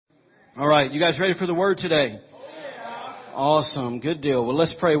All right, you guys ready for the word today? Awesome. Good deal. Well,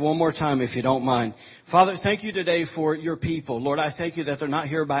 let's pray one more time if you don't mind. Father, thank you today for your people. Lord, I thank you that they're not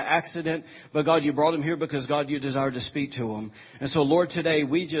here by accident, but God, you brought them here because, God, you desire to speak to them. And so, Lord, today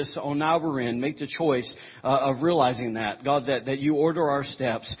we just, on our end, make the choice of realizing that, God, that you order our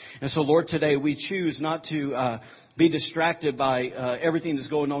steps. And so, Lord, today we choose not to be distracted by everything that's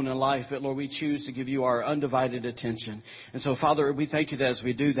going on in life, but Lord, we choose to give you our undivided attention. And so, Father, we thank you that as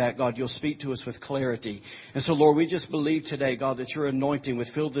we do that, God, you'll speak to us with clarity. And so, Lord, we just believe today, God, that your anointing would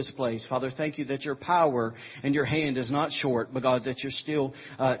fill this place. Father, thank you that your power and your hand is not short, but God, that you're still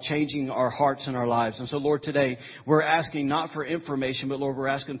changing our hearts and our lives. And so, Lord, today we're asking not for information, but Lord, we're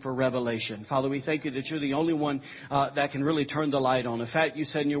asking for revelation. Father, we thank you that you're the only one that can really turn the light on. In fact, you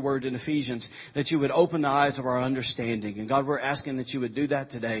said in your word in Ephesians that you would open the eyes of our understanding. And God, we're asking that you would do that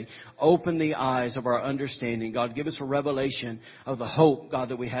today. Open the eyes of our understanding. God, give us a revelation of the hope, God,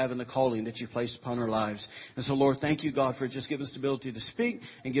 that we have in the calling that you've placed upon our lives. And so, Lord, thank you, God, for just giving us the ability to speak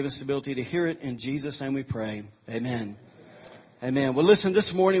and give us the ability to hear it. In Jesus' name we pray. Amen. Amen. Well, listen,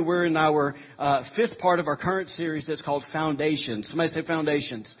 this morning we're in our fifth part of our current series that's called Foundations. Somebody say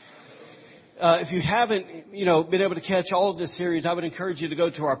Foundations. If you haven't, been able to catch all of this series, I would encourage you to go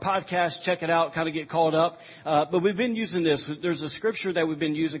to our podcast, check it out, kind of get caught up. But we've been using this. There's a scripture that we've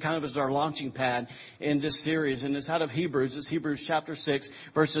been using kind of as our launching pad in this series, and it's out of Hebrews. It's Hebrews chapter 6,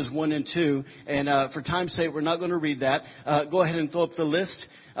 verses 1 and 2. And for time's sake, we're not going to read that. Go ahead and throw up the list.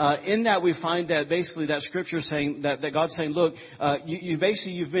 In that we find that basically that scripture saying that God's saying, look,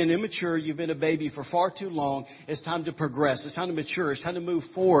 you've been immature, you've been a baby for far too long. It's time to progress. It's time to mature. It's time to move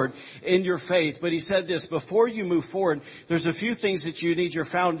forward in your faith. But he said this, before you move forward, there's a few things that you need your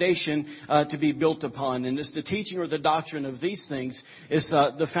foundation to be built upon. And it's the teaching or the doctrine of these things. It's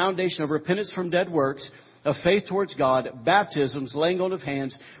the foundation of repentance from dead works, of faith towards God, baptisms, laying on of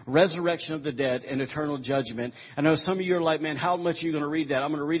hands, resurrection of the dead, and eternal judgment. I know some of you are like, man, how much are you going to read that? I'm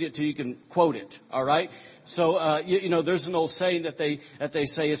going to read it till you can quote it. All right? So, there's an old saying that they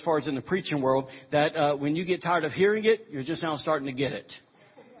say as far as in the preaching world that when you get tired of hearing it, you're just now starting to get it.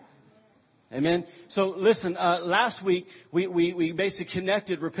 Amen. So listen, last week we basically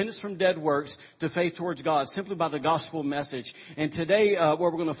connected repentance from dead works to faith towards God simply by the gospel message. And today what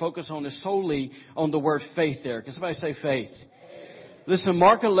we're going to focus on is solely on the word faith there. Can somebody say faith? Listen,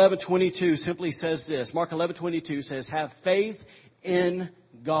 Mark 11:22 simply says this. Mark 11:22 says, have faith in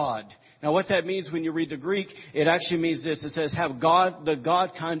God. Now what that means when you read the Greek, it actually means this. It says have the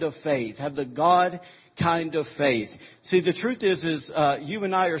God kind of faith. Have the God kind of faith. See, the truth is you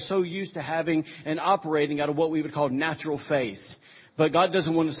and I are so used to having and operating out of what we would call natural faith. But God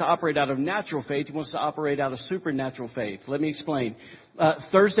doesn't want us to operate out of natural faith. He wants us to operate out of supernatural faith. Let me explain.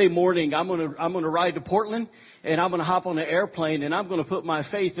 Thursday morning, I'm gonna ride to Portland, and I'm gonna hop on an airplane, and I'm gonna put my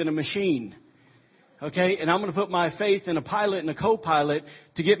faith in a machine. Okay? And I'm gonna put my faith in a pilot and a co-pilot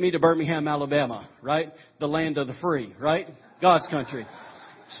to get me to Birmingham, Alabama. Right? The land of the free. Right? God's country.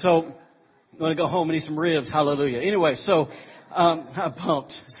 So I'm going to go home and eat some ribs. Hallelujah. Anyway, so I'm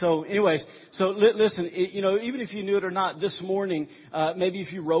pumped. So anyways, listen, even if you knew it or not, this morning, maybe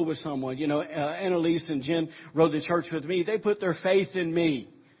if you rode with someone, Annalise and Jen rode to church with me. They put their faith in me.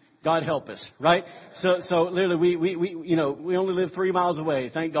 God help us, right? So literally we only live 3 miles away.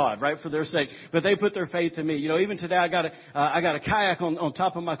 Thank God, right? For their sake. But they put their faith in me. Even today I got a kayak on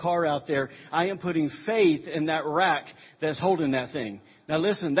top of my car out there. I am putting faith in that rack that's holding that thing. Now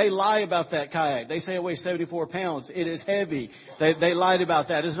listen, they lie about that kayak. They say it weighs 74 pounds. It is heavy. They lied about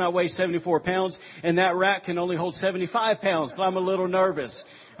that. It does not weigh 74 pounds, and that rack can only hold 75 pounds. So I'm a little nervous.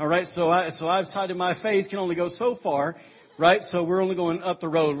 All right. So I've decided my faith can only go so far. Right? So we're only going up the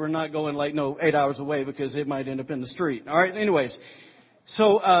road. We're not going 8 hours away because it might end up in the street. All right. Anyways.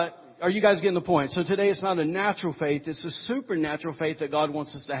 So, are you guys getting the point? So today it's not a natural faith. It's a supernatural faith that God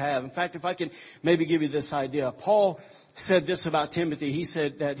wants us to have. In fact, if I could maybe give you this idea. Paul said this about Timothy. He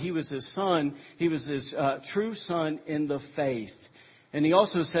said that he was his son. He was his true son in the faith. And he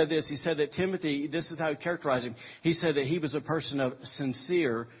also said this. He said that Timothy, this is how he characterized him. He said that he was a person of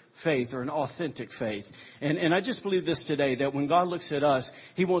sincere faith or an authentic faith. And I just believe this today, that when God looks at us,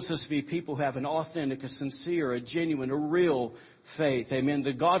 He wants us to be people who have an authentic, a sincere, a genuine, a real faith. Amen.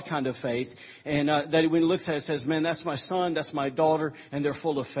 The God kind of faith. And that when He looks at it, says, man, that's my son, that's my daughter, and they're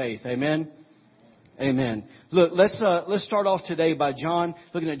full of faith. Amen. Amen. Look, let's start off today by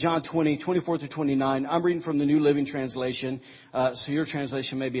looking at John 20, 24 through 29. I'm reading from the New Living Translation, so your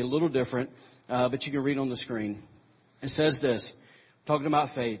translation may be a little different, but you can read on the screen. It says this, talking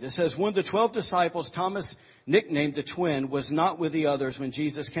about faith. It says, when the 12 disciples, Thomas, nicknamed the twin, was not with the others when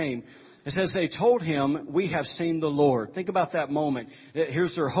Jesus came, It says they told him, we have seen the Lord. Think about that moment.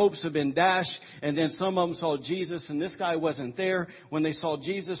 Here's their hopes have been dashed. And then some of them saw Jesus. And this guy wasn't there when they saw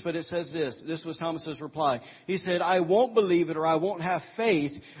Jesus. But it says this. This was Thomas's reply. He said, I won't believe it, or I won't have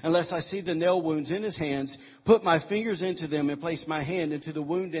faith unless I see the nail wounds in his hands, put my fingers into them, and place my hand into the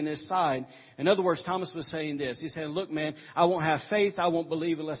wound in his side. In other words, Thomas was saying this. He said, look, man, I won't have faith. I won't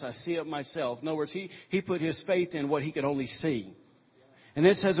believe unless I see it myself. In other words, he put his faith in what he could only see. And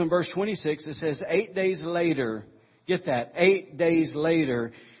it says in verse 26, it says, 8 days later, get that, 8 days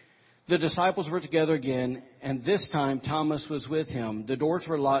later, the disciples were together again, and this time Thomas was with him. The doors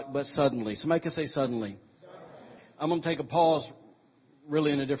were locked, but suddenly. Somebody can say suddenly. I'm going to take a pause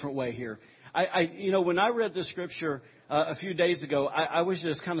really in a different way here. When I read this scripture a few days ago, I was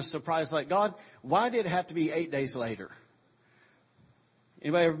just kind of surprised, like, God, why did it have to be 8 days later?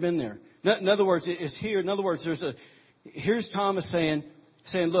 Anybody ever been there? In other words, it's here. In other words, here's Thomas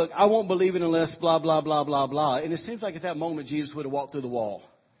saying, look, I won't believe it unless blah, blah, blah, blah, blah. And it seems like at that moment, Jesus would have walked through the wall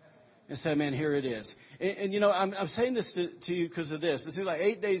and said, man, here it is. And I'm saying this to you because of this. It seems like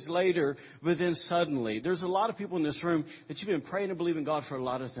 8 days later, but then suddenly, there's a lot of people in this room that you've been praying and believing God for a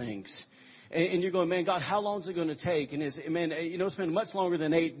lot of things. And you're going, man, God, how long is it going to take? And it's been much longer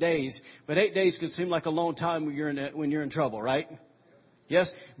than 8 days, but 8 days could seem like a long time when you're in trouble, right? Yes,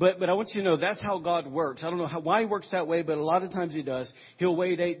 but I want you to know that's how God works. I don't know why He works that way, but a lot of times He does. He'll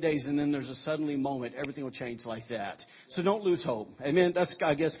wait 8 days, and then there's a suddenly moment. Everything will change like that. So don't lose hope. Amen. That's,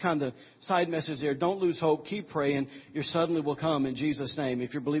 I guess, kind of the side message there. Don't lose hope. Keep praying. Your suddenly will come in Jesus' name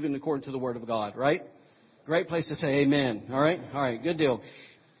if you're believing according to the Word of God, right? Great place to say amen. All right, good deal.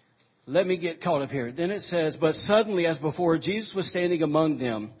 Let me get caught up here. Then it says, but suddenly, as before, Jesus was standing among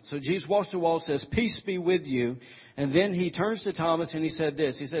them. So Jesus walks to the wall, says, peace be with you. And then He turns to Thomas and He said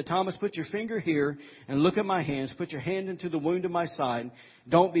this. He said, Thomas, put your finger here and look at my hands. Put your hand into the wound of my side.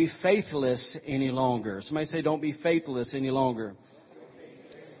 Don't be faithless any longer. Somebody say, don't be faithless any longer.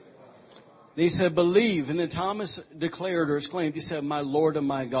 He said, believe. And then Thomas declared or exclaimed, he said, my Lord and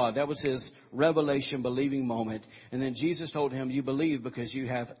my God. That was his revelation, believing moment. And then Jesus told him, you believe because you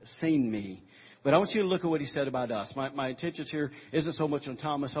have seen me. But I want you to look at what He said about us. My attention here isn't so much on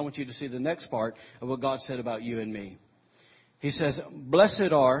Thomas. I want you to see the next part of what God said about you and me. He says,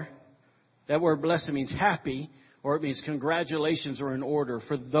 blessed are, that word blessed means happy, or it means congratulations or in order,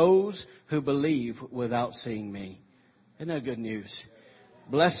 for those who believe without seeing me. Isn't that good news?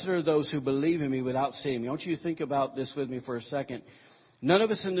 Blessed are those who believe in me without seeing me. I want you to think about this with me for a second. None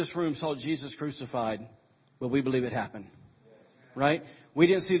of us in this room saw Jesus crucified, but we believe it happened. Right? We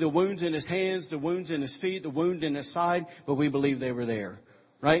didn't see the wounds in His hands, the wounds in His feet, the wound in His side, but we believe they were there.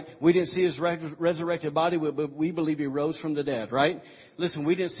 Right? We didn't see His resurrected body, but we believe He rose from the dead. Right? Listen,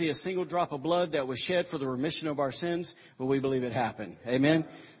 we didn't see a single drop of blood that was shed for the remission of our sins, but we believe it happened. Amen?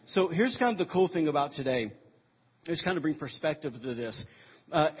 So here's kind of the cool thing about today. Let's kind of bring perspective to this.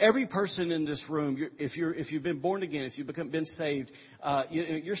 Every person in this room, if you've been born again, if you've been saved,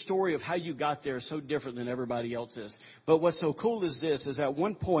 your story of how you got there is so different than everybody else's. But what's so cool is this, is at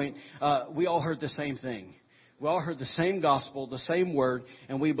one point, we all heard the same thing. We all heard the same gospel, the same word,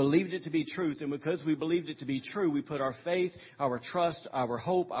 and we believed it to be truth. And because we believed it to be true, we put our faith, our trust, our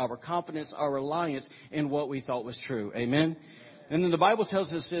hope, our confidence, our reliance in what we thought was true. Amen? And then the Bible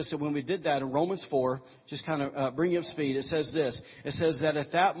tells us this, that when we did that in Romans 4, just kind of bring you up to speed, it says this. It says that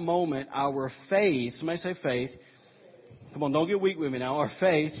at that moment, our faith, somebody say faith. Come on, don't get weak with me now. Our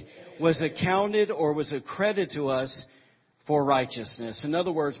faith was accounted or was accredited to us for righteousness. In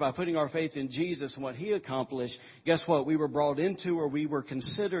other words, by putting our faith in Jesus and what He accomplished, guess what? We were brought into, or we were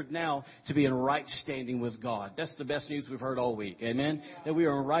considered now to be in right standing with God. That's the best news we've heard all week. Amen? That we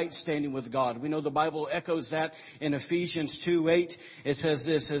are in right standing with God. We know the Bible echoes that in Ephesians 2:8. It says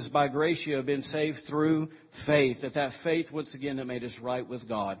this, as by grace you have been saved through faith. That faith, once again, that made us right with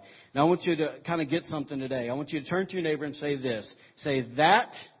God. Now I want you to kind of get something today. I want you to turn to your neighbor and say this. Say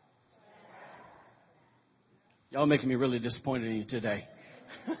that. Y'all making me really disappointed in you today.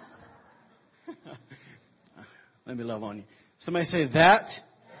 Let me love on you. Somebody say, that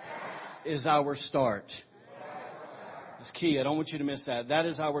is our start. It's key. I don't want you to miss that. That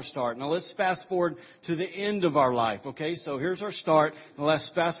is our start. Now let's fast forward to the end of our life. Okay, so here's our start. Now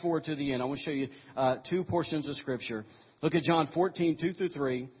let's fast forward to the end. I want to show you two portions of Scripture. Look at John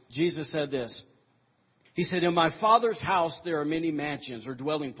 14:2-3. Jesus said this. He said, in my Father's house there are many mansions or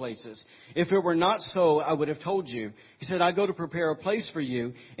dwelling places. If it were not so, I would have told you. He said, I go to prepare a place for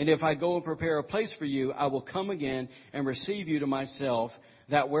you. And if I go and prepare a place for you, I will come again and receive you to myself,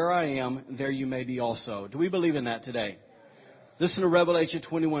 that where I am, there you may be also. Do we believe in that today? Listen to Revelation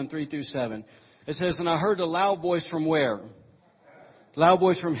 21:3-7. It says, and I heard a loud voice from where? Loud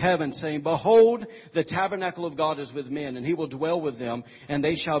voice from heaven saying, Behold, the tabernacle of God is with men, and He will dwell with them, and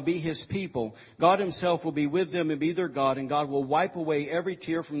they shall be His people. God Himself will be with them and be their God, and God will wipe away every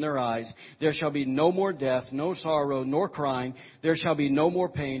tear from their eyes. There shall be no more death, no sorrow, nor crying. There shall be no more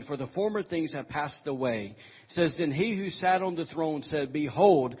pain, for the former things have passed away. It says, Then He who sat on the throne said,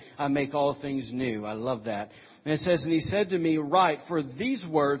 Behold, I make all things new. I love that. And it says, And He said to me, Write, for these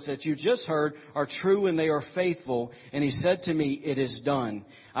words that you just heard are true and they are faithful. And He said to me, It is done.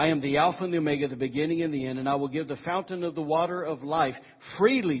 I am the Alpha and the Omega, the beginning and the end, and I will give the fountain of the water of life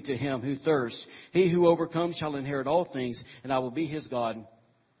freely to him who thirsts. He who overcomes shall inherit all things, and I will be his God,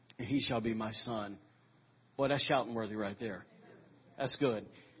 and he shall be my son. Boy, that's shouting worthy right there. That's good.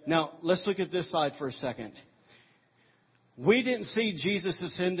 Now, let's look at this side for a second. We didn't see Jesus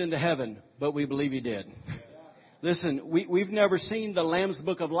ascend into heaven, but we believe He did. Listen, we've never seen the Lamb's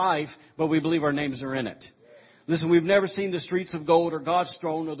Book of Life, but we believe our names are in it. Listen, we've never seen the streets of gold or God's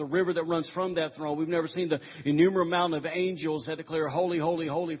throne or the river that runs from that throne. We've never seen the innumerable amount of angels that declare holy, holy,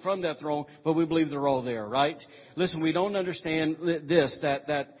 holy from that throne, but we believe they're all there, right? Listen, we don't understand this,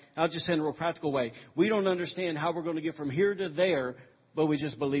 that I'll just say in a real practical way. We don't understand how we're going to get from here to there, but we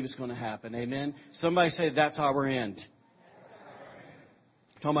just believe it's going to happen. Amen? Somebody say that's our end.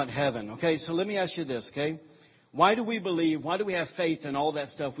 Talking about heaven. Okay, so let me ask you this, okay? Why do we believe, why do we have faith in all that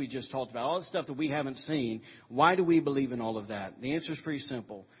stuff we just talked about? All the stuff that we haven't seen. Why do we believe in all of that? The answer is pretty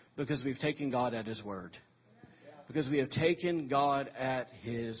simple. Because we've taken God at His word. Because we have taken God at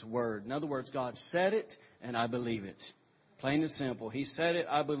His word. In other words, God said it and I believe it. Plain and simple. He said it,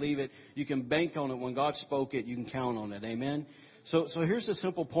 I believe it. You can bank on it. When God spoke it, you can count on it. Amen? So here's a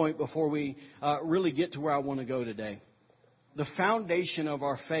simple point before we really get to where I want to go today. The foundation of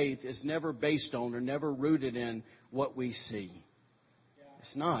our faith is never based on or never rooted in what we see.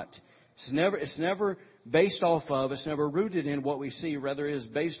 It's not. It's never based off of, it's never rooted in what we see. Rather, it is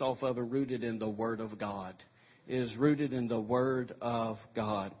based off of and rooted in the Word of God. It is rooted in the Word of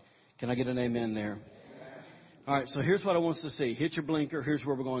God. Can I get an amen there? All right, so here's what I want us to see. Hit your blinker. Here's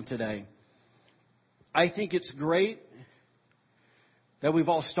where we're going today. I think it's great that we've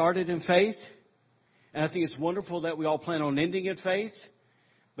all started in faith. And I think it's wonderful that we all plan on ending in faith.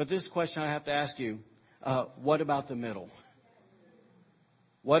 But this question I have to ask you, what about the middle?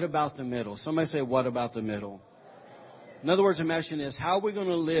 What about the middle? Somebody say, what about the middle? In other words, I'm asking this, how are we going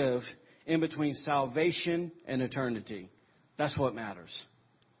to live in between salvation and eternity? That's what matters.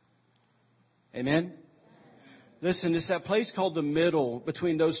 Amen? Listen, it's that place called the middle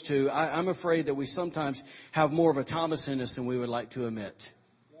between those two. I'm afraid that we sometimes have more of a Thomas in us than we would like to admit.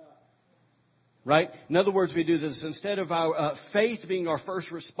 Right? In other words, we do this. Instead of our faith being our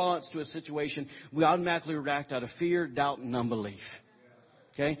first response to a situation, we automatically react out of fear, doubt, and unbelief.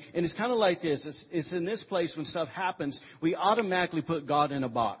 Okay? And it's kind of like this. It's in this place when stuff happens, we automatically put God in a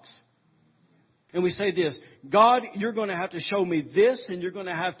box. And we say this, God, you're going to have to show me this, and you're going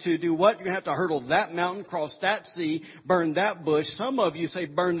to have to do what? You're going to have to hurdle that mountain, cross that sea, burn that bush. Some of you say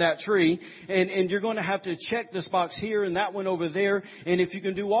burn that tree. And you're going to have to check this box here and that one over there. And if you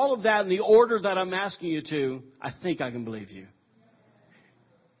can do all of that in the order that I'm asking you to, I think I can believe you.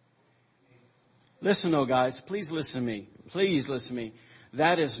 Listen, though, guys. Please listen to me. Please listen to me.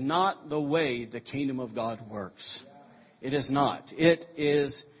 That is not the way the kingdom of God works. It is not. It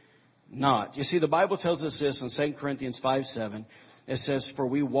is not. You see, the Bible tells us this in 2 Corinthians 5:7. It says, For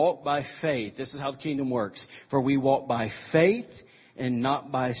we walk by faith. This is how the kingdom works. For we walk by faith and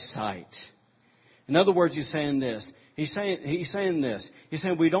not by sight. In other words, he's saying this. He's saying this. He's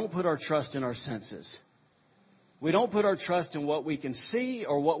saying we don't put our trust in our senses. We don't put our trust in what we can see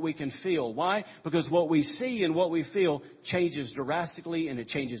or what we can feel. Why? Because what we see and what we feel changes drastically, and it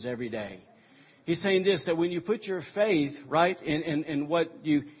changes every day. He's saying this, that when you put your faith, right, in what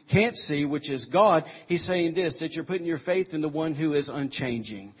you can't see, which is God, he's saying this, that you're putting your faith in the one who is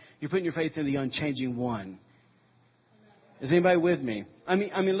unchanging. You're putting your faith in the unchanging one. Is anybody with me? I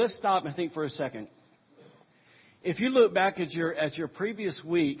mean, let's stop and think for a second. If you look back at your previous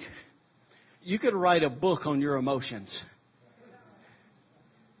week, you could write a book on your emotions.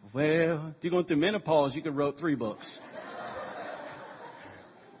 Well, if you're going through menopause, you could write 3 books.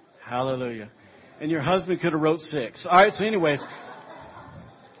 Hallelujah. And your husband could have wrote 6. All right, so anyways.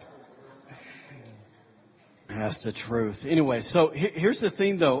 That's the truth. Anyway, so here's the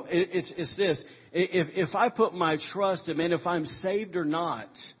thing, though. It's this. If I put my trust in, if I'm saved or not,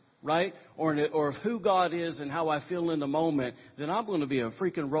 right, or if who God is and how I feel in the moment, then I'm going to be a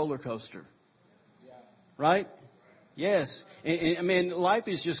freaking roller coaster. Right? Yes. And life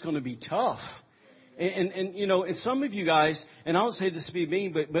is just going to be tough. And you know, and some of you guys, and I don't say this to be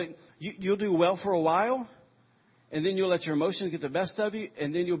mean, but you'll do well for a while, and then you'll let your emotions get the best of you,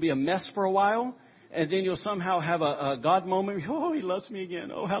 and then you'll be a mess for a while, and then you'll somehow have a God moment. Oh, He loves me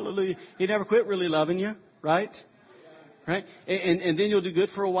again. Oh, hallelujah. He never quit really loving you, right? Right? And then you'll do good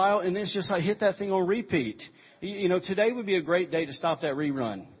for a while, and then it's just like hit that thing on repeat. You know, today would be a great day to stop that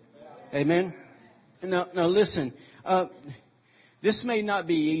rerun. Amen? Now listen, this may not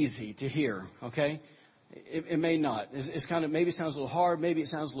be easy to hear, okay? It may not. It's kind of, maybe it sounds a little hard, maybe it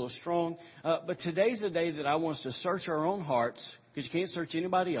sounds a little strong. But today's the day that I want us to search our own hearts, because you can't search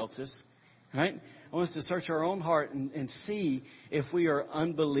anybody else's, right? I want us to search our own heart and see if we are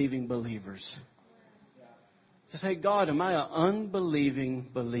unbelieving believers. To say, God, am I an unbelieving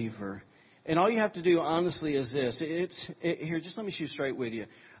believer? And all you have to do, honestly, is this. Here, just let me shoot straight with you.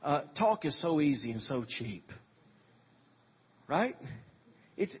 Talk is so easy and so cheap. Right?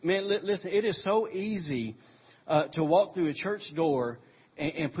 Listen, it is so easy to walk through a church door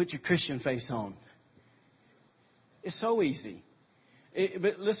and put your Christian face on. It's so easy.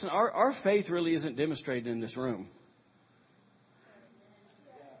 But listen, our faith really isn't demonstrated in this room.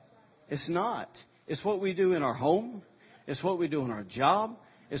 It's not. It's what we do in our home. It's what we do in our job.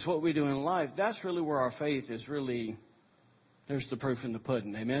 It's what we do in life. That's really where our faith is really, there's the proof in the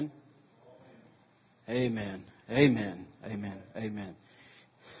pudding. Amen? Amen. Amen. Amen. Amen.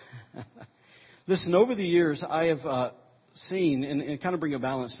 Listen, over the years, I have seen, and kind of bring a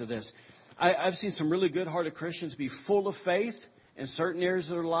balance to this, I've seen some really good-hearted Christians be full of faith in certain areas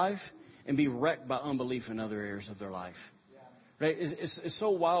of their life and be wrecked by unbelief in other areas of their life. Right? It's so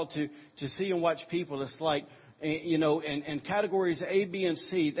wild to see and watch people. It's like, you know, in categories A, B, and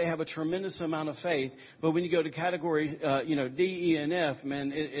C, they have a tremendous amount of faith. But when you go to categories, you know, D, E, and F, man,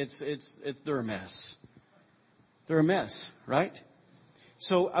 they're a mess. They're a mess, right?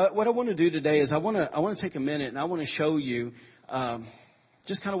 So what I want to do today is I want to take a minute and I want to show you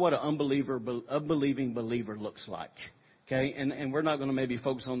just kind of what an unbelieving believer looks like. Okay, and we're not going to maybe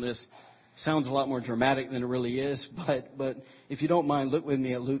focus on this. Sounds a lot more dramatic than it really is, but if you don't mind, look with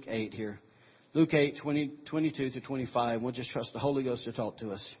me at Luke 8 here. Luke 8, 22 to 25. We'll just trust the Holy Ghost to talk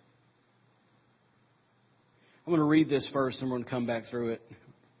to us. I'm going to read this first, and we're going to come back through it.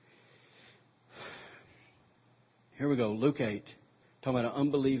 Here we go, Luke 8, talking about an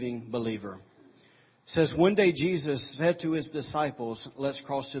unbelieving believer. It says, one day Jesus said to His disciples, let's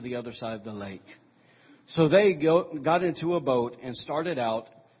cross to the other side of the lake. So they got into a boat and started out,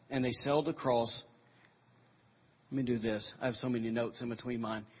 and they sailed across. Let me do this. I have so many notes in between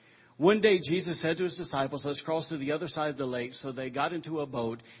mine. One day Jesus said to His disciples, let's cross to the other side of the lake. So they got into a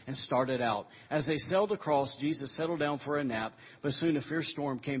boat and started out. As they sailed across, Jesus settled down for a nap, but soon a fierce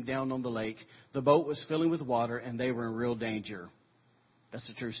storm came down on the lake. The boat was filling with water, and they were in real danger. That's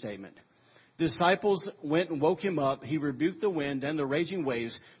a true statement. The disciples went and woke Him up. He rebuked the wind and the raging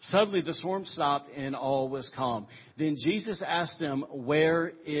waves. Suddenly the storm stopped and all was calm. Then Jesus asked them,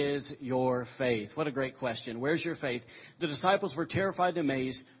 where is your faith? What a great question. Where's your faith? The disciples were terrified and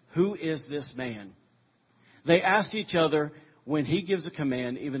amazed. Who is this man? They asked each other, when He gives a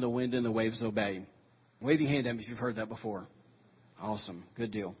command, even the wind and the waves obey. Wave your hand at me if you've heard that before. Awesome.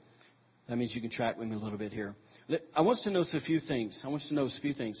 Good deal. That means you can track with me a little bit here. I want us to notice a few things.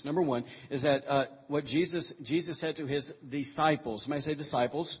 Number one is that what Jesus said to His disciples. Somebody say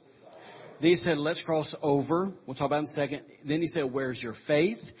disciples. Then He said, let's cross over. We'll talk about it in a second. Then He said, where's your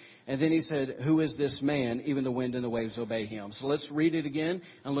faith? And then He said, who is this man? Even the wind and the waves obey Him. So let's read it again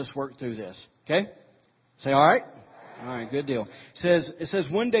and let's work through this. Okay? Say all right? All right, good deal. It says,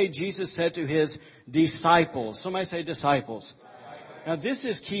 one day Jesus said to His disciples. Somebody say disciples. Now, this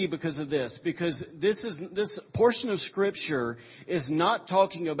is key because of this. Because this portion of Scripture is not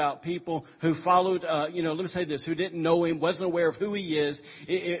talking about people who followed, let me say this, who didn't know Him, wasn't aware of who He is.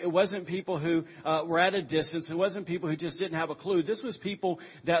 It wasn't people who were at a distance. It wasn't people who just didn't have a clue. This was people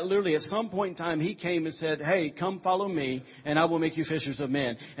that literally at some point in time He came and said, hey, come follow me and I will make you fishers of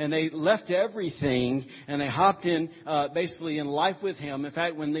men. And they left everything and they hopped in basically in life with Him. In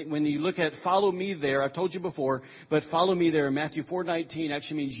fact, when you look at follow me there, I've told you before, but follow me there in Matthew 4:19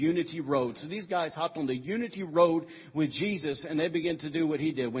 actually means unity road. So these guys hopped on the unity road with Jesus and they began to do what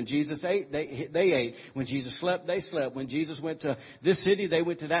He did. When Jesus ate, they ate. When Jesus slept, they slept. When Jesus went to this city, they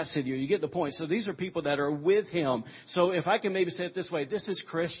went to that city. You get the point. So these are people that are with Him. So if I can maybe say it this way, this is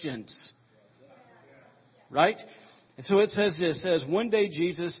Christians. Right? And so it says this. It says, one day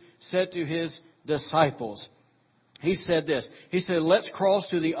Jesus said to His disciples, He said this. He said, let's cross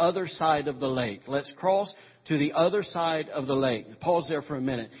to the other side of the lake. Let's cross to the other side of the lake. Pause there for a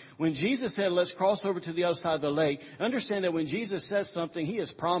minute. When Jesus said, let's cross over to the other side of the lake, understand that when Jesus says something, He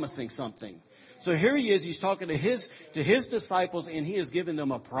is promising something. So here he is. He's talking to his disciples, and he has given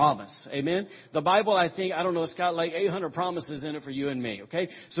them a promise. Amen. The Bible, I don't know, it's got like 800 promises in it for you and me. Okay.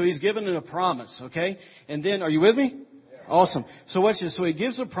 So he's given them a promise. Okay. And then, are you with me? Awesome. So watch this. So he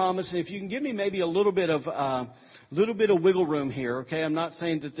gives a promise, and if you can give me maybe a little bit of wiggle room here, okay? I'm not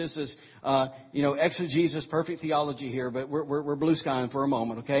saying that this is, exegesis, perfect theology here, but we're blue skying for a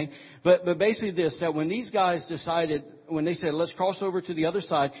moment, okay? But basically this, that when these guys decided, when they said, let's cross over to the other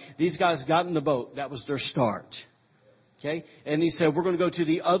side, these guys got in the boat. That was their start. Okay? And he said, we're going to go to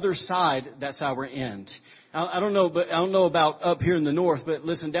the other side. That's our end. I don't know about up here in the north, but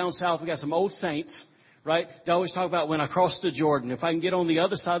listen, down south we got some old saints. Right? They always talk about when I cross the Jordan, if I can get on the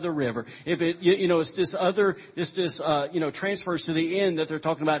other side of the river, if it, it's transfers to the end that they're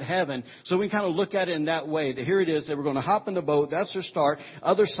talking about heaven. So we kind of look at it in that way. That here it is, that we're going to hop in the boat. That's their start.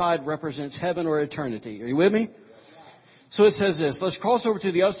 Other side represents heaven or eternity. Are you with me? So it says this, let's cross over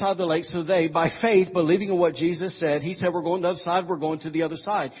to the other side of the lake. So they, by faith, believing in what Jesus said, he said, we're going to the other side, we're going to the other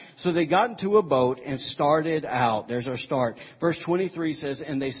side. So they got into a boat and started out. There's our start. Verse 23 says,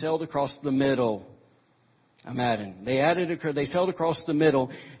 and they sailed across the middle. I'm adding. They sailed across the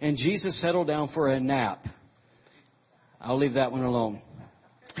middle, and Jesus settled down for a nap. I'll leave that one alone.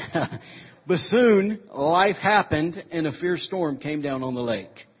 But soon, life happened, and a fierce storm came down on the lake.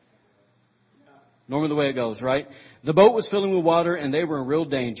 Normally the way it goes, right? The boat was filling with water, and they were in real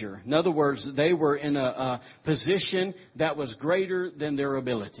danger. In other words, they were in a position that was greater than their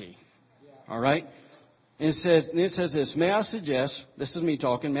ability. All right? And it says this, may I suggest, this is me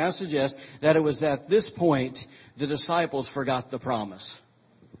talking, may I suggest that it was at this point the disciples forgot the promise.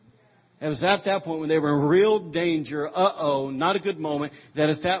 It was at that point when they were in real danger, not a good moment,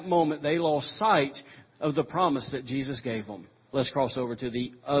 that at that moment they lost sight of the promise that Jesus gave them. Let's cross over to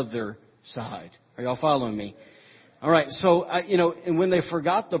the other side. Are y'all following me? All right, so, and when they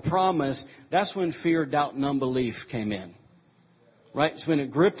forgot the promise, that's when fear, doubt, and unbelief came in. Right? It's when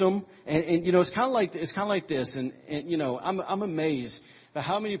it gripped them. And it's kind of like this. And I'm amazed by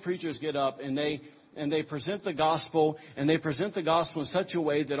how many preachers get up and they present the gospel, and they present the gospel in such a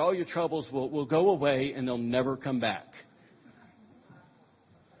way that all your troubles will go away and they'll never come back.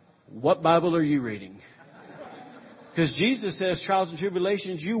 What Bible are you reading? Because Jesus says trials and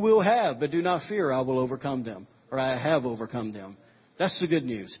tribulations you will have, but do not fear, I will overcome them. Or I have overcome them. That's the good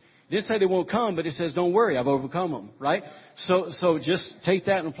news. It didn't say they won't come, but it says, don't worry, I've overcome them, right? So just take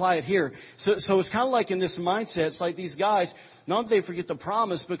that and apply it here. So it's kind of like in this mindset, it's like these guys, not that they forget the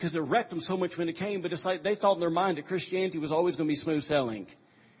promise because it wrecked them so much when it came, but it's like they thought in their mind that Christianity was always going to be smooth sailing.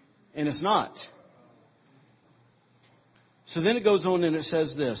 And it's not. So then it goes on and it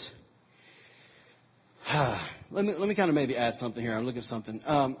says this. Let me kind of maybe add something here. I'm looking at something.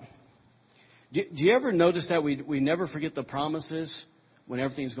 Do you ever notice that we never forget the promises when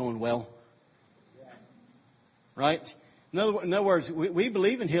everything's going well? Right? In other words, we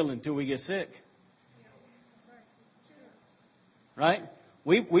believe in healing until we get sick. Right?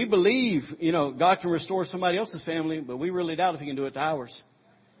 We believe, God can restore somebody else's family, but we really doubt if He can do it to ours.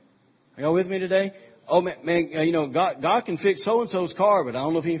 Are y'all with me today? Oh, man, God can fix so-and-so's car, but I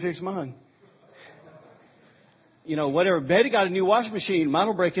don't know if He can fix mine. Whatever. Betty got a new washing machine. Mine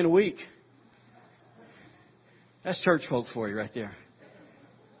will break in a week. That's church folks for you right there.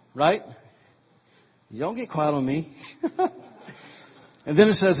 Right? You don't get quiet on me. And then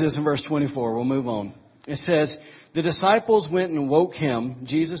it says this in verse 24. We'll move on. It says, the disciples went and woke him,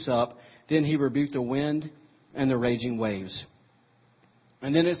 Jesus, up. Then He rebuked the wind and the raging waves.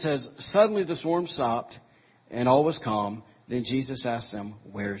 And then it says, suddenly the storm stopped and all was calm. Then Jesus asked them,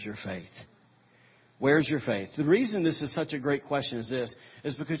 where's your faith? Where's your faith? The reason this is such a great question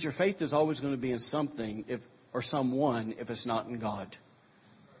is because your faith is always going to be in something or someone if it's not in God.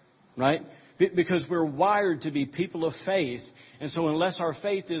 Right? Because we're wired to be people of faith. And so unless our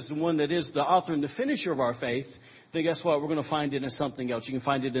faith is the one that is the author and the finisher of our faith, then guess what? We're going to find it in something else. You can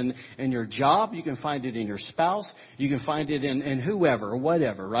find it in your job. You can find it in your spouse. You can find it in whoever or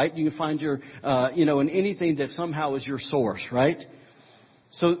whatever, right? You can find in anything that somehow is your source, right?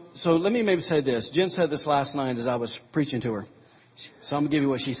 So let me maybe say this. Jen said this last night as I was preaching to her. So I'm going to give you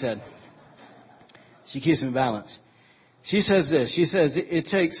what she said. She keeps me balanced. She says this. She says, it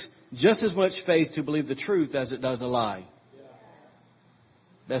takes just as much faith to believe the truth as it does a lie.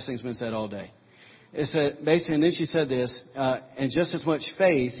 Best thing's been said all day. It said, basically, and then she said this, and just as much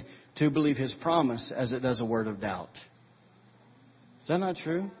faith to believe His promise as it does a word of doubt. Is that not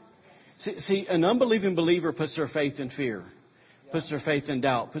true? See, an unbelieving believer puts their faith in fear. Puts their faith in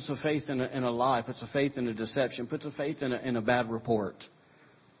doubt, puts their faith in a lie, puts their faith in a deception, puts their faith in a bad report.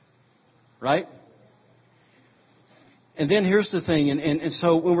 Right? And then here's the thing, and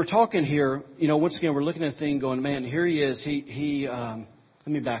so when we're talking here, once again, we're looking at the thing going, man, here he is. Let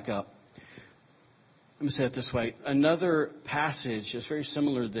me back up. Let me say it this way. Another passage is very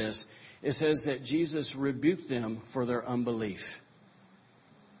similar to this. It says that Jesus rebuked them for their unbelief.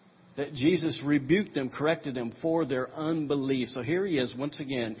 That Jesus rebuked them, corrected them for their unbelief. So here he is once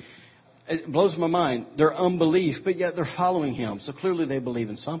again. It blows my mind. Their unbelief, but yet they're following him. So clearly they believe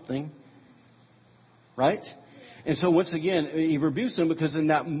in something. Right? And so once again, he rebukes them because in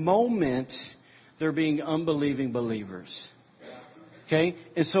that moment, they're being unbelieving believers. Okay?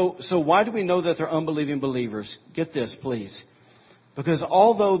 And so why do we know that they're unbelieving believers? Get this, please. Because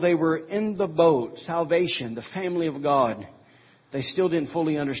although they were in the boat, salvation, the family of God, they still didn't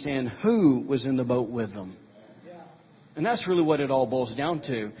fully understand who was in the boat with them. And that's really what it all boils down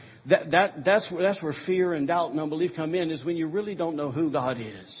to. That's where fear and doubt and unbelief come in, is when you really don't know who God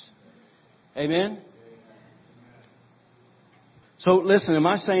is. Amen? So listen, am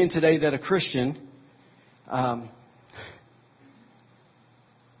I saying today that a Christian can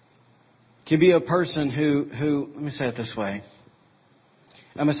be a person who, let me say it this way.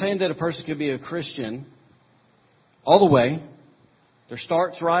 Am I saying that a person could be a Christian all the way, their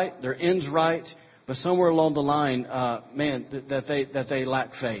start's right, their end's right, but somewhere along the line, that they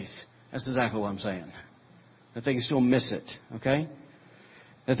lack faith? That's exactly what I'm saying. That they can still miss it, okay?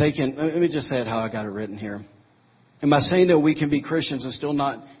 That they can, let me just say it how I got it written here. Am I saying that we can be Christians and still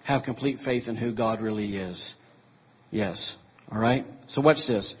not have complete faith in who God really is? Yes. All right? So watch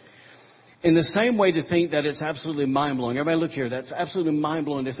this. In the same way, to think that it's absolutely mind-blowing. Everybody look here. That's absolutely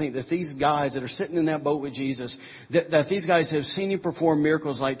mind-blowing to think that these guys that are sitting in that boat with Jesus, that these guys have seen him perform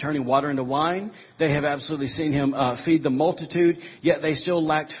miracles like turning water into wine. They have absolutely seen him feed the multitude, yet they still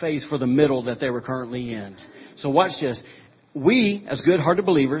lacked faith for the middle that they were currently in. So watch this. We, as good-hearted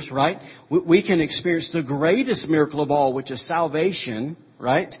believers, right, we can experience the greatest miracle of all, which is salvation,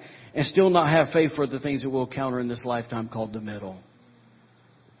 right, and still not have faith for the things that we'll encounter in this lifetime called the middle.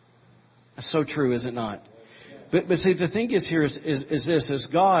 That's so true, is it not? But see, the thing is here is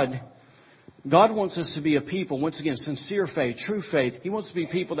God wants us to be a people, once again, sincere faith, true faith. He wants to be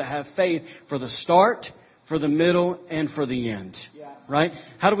people that have faith for the start, for the middle, and for the end. Right?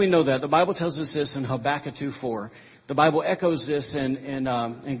 How do we know that? The Bible tells us this in Habakkuk 2:4. The Bible echoes this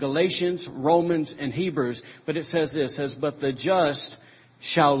in Galatians, Romans, and Hebrews. But it says this, but the just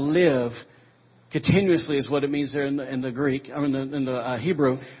shall live continuously, is what it means there in the Greek, or in the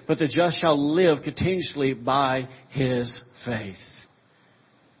Hebrew. But the just shall live continuously by his faith.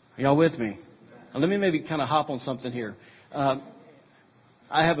 Are y'all with me? Now, let me maybe kind of hop on something here. I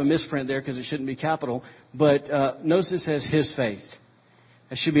have a misprint there because it shouldn't be capital. But notice it says his faith.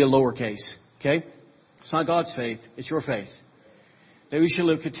 That should be a lowercase. Okay? It's not God's faith. It's your faith. That we should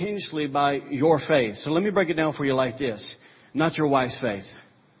live continuously by your faith. So let me break it down for you like this. Not your wife's faith.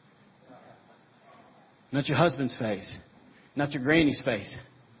 Not your husband's faith. Not your granny's faith.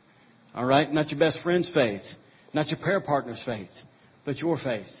 All right? Not your best friend's faith. Not your prayer partner's faith. But your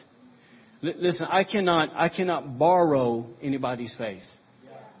faith. Listen, I cannot borrow anybody's faith.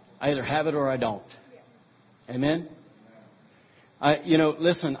 I either have it or I don't. Amen?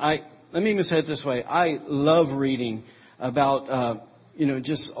 Listen, let me even say it this way. I love reading about,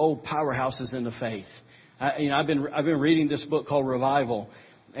 just old powerhouses in the faith. I've been reading this book called Revival,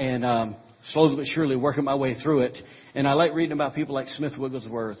 and slowly but surely working my way through it. And I like reading about people like Smith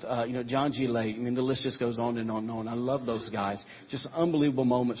Wigglesworth, John G. Lake. The list just goes on and on and on. I love those guys. Just unbelievable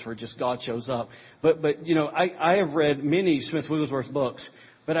moments where just God shows up. But I have read many Smith Wigglesworth books,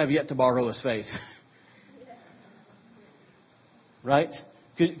 but I've yet to borrow his faith. Right?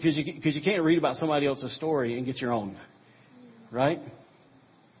 Because you can't read about somebody else's story and get your own. Right?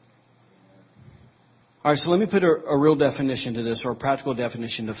 All right, so let me put a real definition to this, or a practical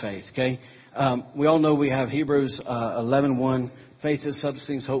definition to faith, okay? We all know we have Hebrews 11:1. Faith is substance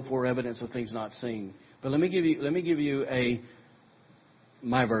things hoped for, evidence of things not seen. But let me give you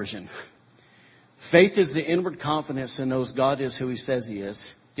my version. Faith is the inward confidence that knows God is who He says He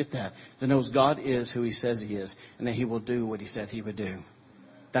is. Get that? That knows God is who He says He is, and that He will do what He said He would do.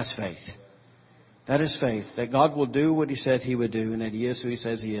 That's faith. That is faith. That God will do what He said He would do, and that He is who He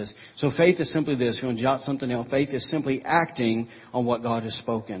says He is. So faith is simply this. If you want to jot something down, faith is simply acting on what God has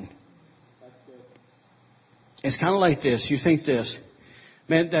spoken. It's kind of like this. You think this,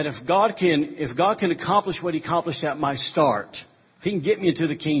 man, that if God can accomplish what He accomplished at my start, if He can get me into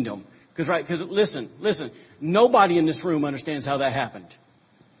the kingdom, because listen, nobody in this room understands how that happened.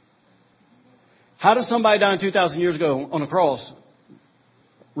 How does somebody dying 2,000 years ago on a cross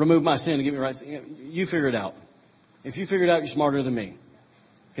remove my sin and get me right? You figure it out. If you figure it out, you're smarter than me,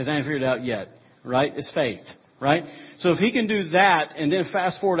 because I ain't figured it out yet. Right? It's faith. right? So if He can do that and then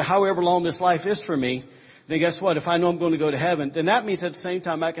fast forward to however long this life is for me, then guess what? If I know I'm going to go to heaven, then that means at the same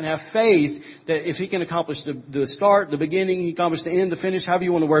time I can have faith that if He can accomplish the start, the beginning, He can accomplish the end, the finish, however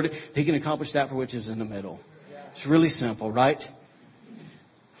you want to word it, He can accomplish that for which is in the middle. It's really simple, right?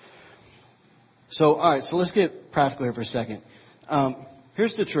 So, all right, so let's get practical here for a second.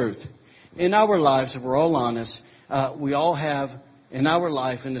 Here's the truth. In our lives, if we're all honest, we all have, in our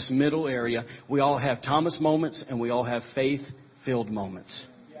life, in this middle area, we all have Thomas moments and we all have faith-filled moments.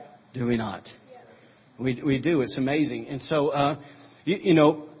 Do we not? We do. It's amazing. And so, you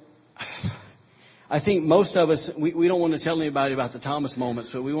know, I think most of us, we don't want to tell anybody about the Thomas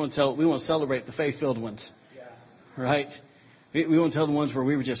moments, but we want to celebrate the faith-filled ones. Right? We want to tell the ones where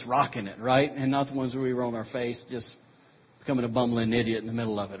we were just rocking it, right? And not the ones where we were on our face, just becoming a bumbling idiot in the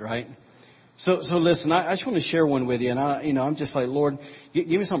middle of it, right? So listen, I just want to share one with you, and I'm just like, Lord, give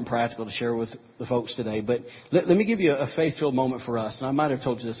me something practical to share with the folks today. But let me give you a faith-filled moment for us. And I might have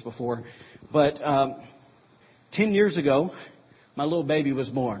told you this before, but 10 years ago, my little baby was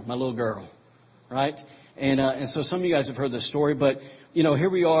born, my little girl, right? And so some of you guys have heard this story, but you know, here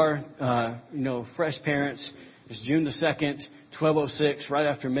we are, fresh parents. It's June the 2nd, 12:06, right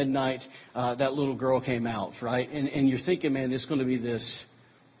after midnight. That little girl came out, right? And you're thinking, man, it's going to be this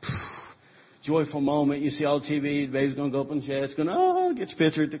joyful moment. You see all the TV, the baby's going to go up on the chest, going, oh, get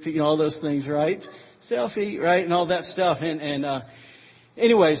your picture, all those things, right? Selfie, right? And all that stuff.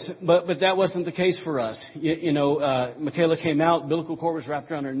 Anyways, but that wasn't the case for us. Michaela came out, umbilical cord was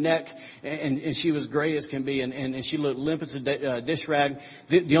wrapped around her neck, and she was gray as can be, and she looked limp as a dish rag.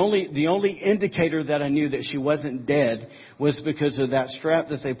 The only indicator that I knew that she wasn't dead was because of that strap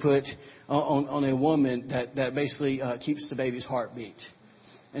that they put on a woman that basically keeps the baby's heartbeat.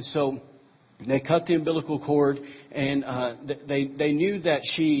 And so they cut the umbilical cord, and they knew that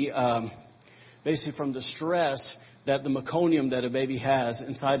she basically from the stress that the meconium that a baby has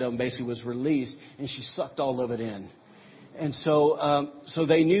inside of them basically was released, and she sucked all of it in. And so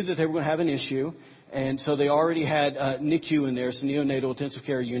they knew that they were going to have an issue, and so they already had NICU in there, it's a neonatal intensive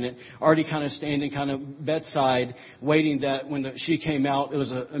care unit, already kind of standing kind of bedside, waiting that when she came out, it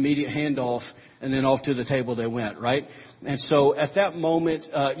was an immediate handoff, and then off to the table they went, right? And so at that moment,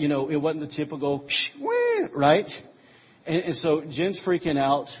 it wasn't the typical, right? And so Jen's freaking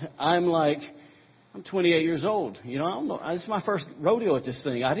out. I'm 28 years old. This is my first rodeo at this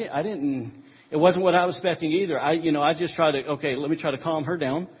thing. It wasn't what I was expecting either. I just tried to, let me try to calm her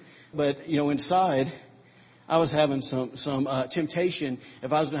down. But, inside, I was having some temptation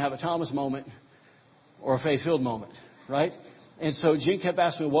if I was going to have a Thomas moment or a faith-filled moment, right? And so Jen kept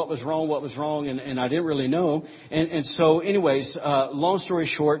asking me what was wrong, and I didn't really know. And so anyways, long story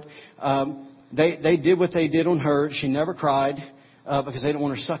short, they did what they did on her. She never cried. Because they didn't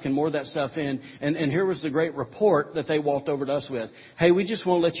want her sucking more of that stuff in. And here was the great report that they walked over to us with. Hey, we just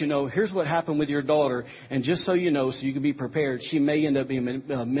want to let you know, here's what happened with your daughter. And just so you know, so you can be prepared, she may end up being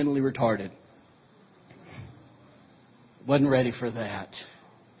mentally retarded. Wasn't ready for that.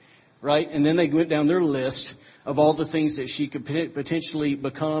 Right? And then they went down their list of all the things that she could potentially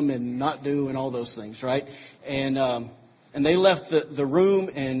become and not do and all those things. Right? And they left the room,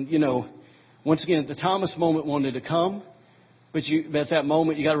 and, once again, the Thomas moment wanted to come. But at that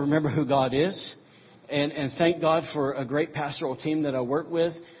moment, you got to remember who God is, and thank God for a great pastoral team that I work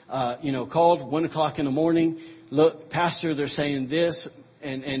with. Called 1:00 in the morning. Look, Pastor, they're saying this,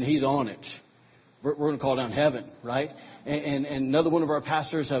 and he's on it. We're going to call down heaven, right? And another one of our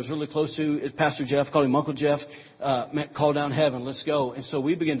pastors I was really close to is Pastor Jeff. Called him Uncle Jeff. Call down heaven. Let's go. And so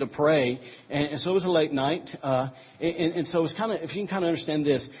we began to pray, and so it was a late night. And so it's kind of, if you can kind of understand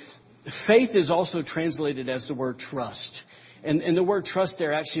this, faith is also translated as the word trust. And the word trust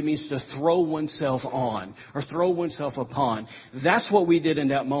there actually means to throw oneself on or throw oneself upon. That's what we did in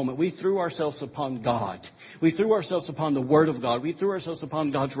that moment. We threw ourselves upon God. We threw ourselves upon the Word of God. We threw ourselves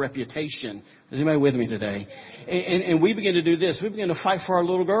upon God's reputation. Is anybody with me today? And we began to do this. We began to fight for our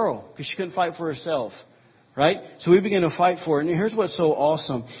little girl because she couldn't fight for herself. Right? So we began to fight for her. And here's what's so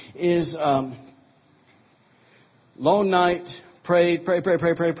awesome is long night, pray,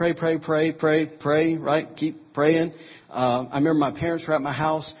 right? Keep praying. I remember my parents were at my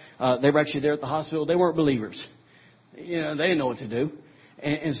house. They were actually there at the hospital. They weren't believers. They didn't know what to do.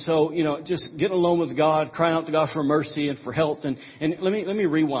 And so, just getting alone with God, crying out to God for mercy and for health. And let me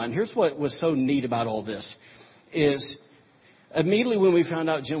rewind. Here's what was so neat about all this is immediately when we found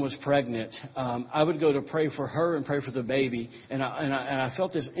out Jen was pregnant, I would go to pray for her and pray for the baby. And I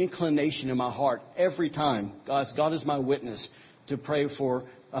felt this inclination in my heart every time. God is my witness to pray for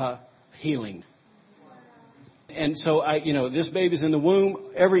healing. And so this baby's in the womb.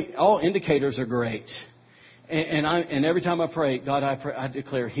 All indicators are great. And every time I pray, God, I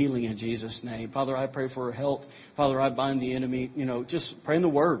declare healing in Jesus' name. Father, I pray for her health. Father, I bind the enemy. Just praying the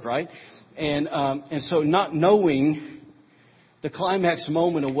word, right? And so not knowing the climax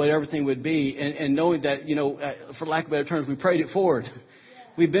moment of what everything would be, and knowing that, for lack of better terms, we prayed it forward.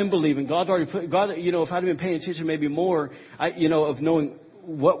 We've been believing. God's already put, God, if I'd been paying attention maybe more, of knowing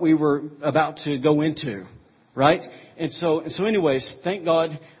what we were about to go into. Right? And so anyways, thank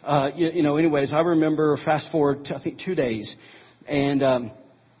God, anyways, I remember fast forward to, I think, 2 days. And, I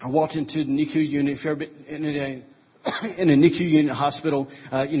walked into the NICU unit. If you've ever been in a NICU unit hospital,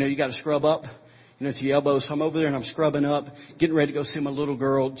 you got to scrub up, to your elbows. So I'm over there and I'm scrubbing up, getting ready to go see my little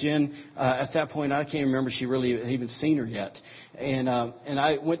girl, Jen. At that point, I can't remember she really had even seen her yet. And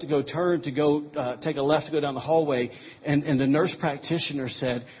I went to go turn to go, take a left to go down the hallway. And the nurse practitioner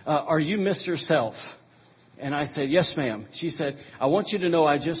said, are you Mr. Self? And I said, yes, ma'am. She said, I want you to know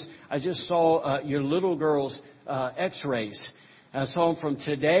I just saw your little girl's x-rays. I saw them from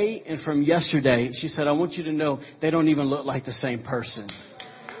today and from yesterday. She said, I want you to know they don't even look like the same person.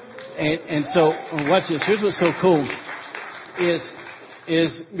 And so, watch this. Here's what's so cool is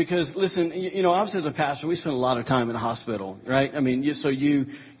because, listen, obviously as a pastor, we spend a lot of time in the hospital, right? I mean,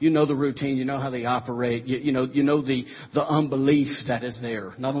 you know the routine, you know how they operate, you know the unbelief that is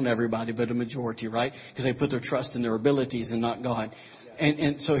there. Not on everybody, but a majority, right? Because they put their trust in their abilities and not God.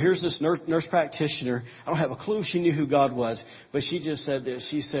 And so here's this nurse practitioner. I don't have a clue if she knew who God was, but she just said this.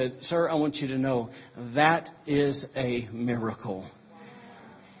 She said, sir, I want you to know that is a miracle.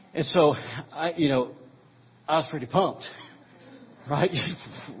 And so, I was pretty pumped. Right?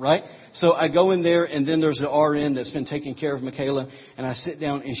 Right? So I go in there, and then there's the RN that's been taking care of Michaela, and I sit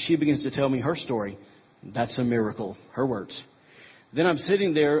down, and she begins to tell me her story. That's a miracle. Her words. Then I'm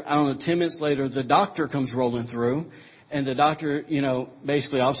sitting there, I don't know, 10 minutes later, the doctor comes rolling through, and the doctor,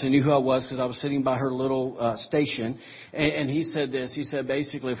 basically obviously knew who I was because I was sitting by her little station, and he said this. He said,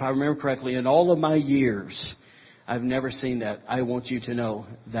 basically, if I remember correctly, in all of my years, I've never seen that. I want you to know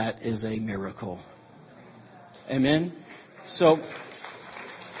that is a miracle. Amen? So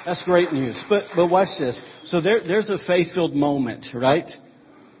that's great news. But watch this. So there's a faith-filled moment, right?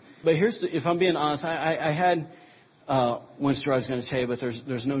 But if I'm being honest, I had one story I was going to tell you, but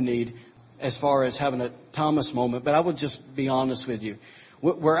there's no need as far as having a Thomas moment. But I would just be honest with you.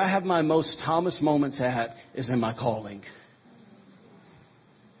 Where I have my most Thomas moments at is in my calling.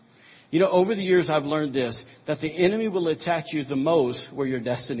 Over the years I've learned this, that the enemy will attack you the most where your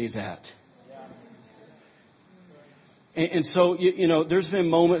destiny's at. And so, there's been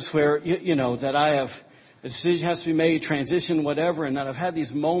moments where, that I have, a decision has to be made, transition, whatever, and that I've had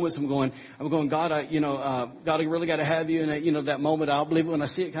these moments. I'm going, God, God, I really got to have you. And, that moment, I'll believe it when I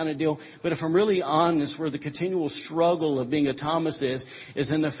see it kind of deal. But if I'm really honest, where the continual struggle of being a Thomas is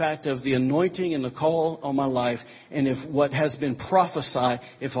in the fact of the anointing and the call on my life. And if what has been prophesied,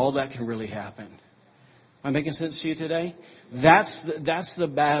 if all that can really happen. Am I making sense to you today? That's the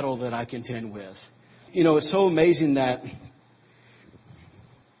battle that I contend with. It's so amazing that,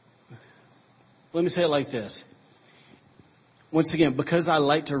 let me say it like this. Once again, because I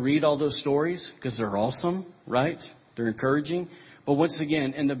like to read all those stories, because they're awesome, right? They're encouraging. But once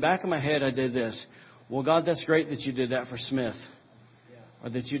again, in the back of my head, I did this. Well, God, that's great that you did that for Smith. Or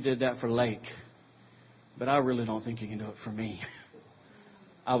that you did that for Lake. But I really don't think you can do it for me.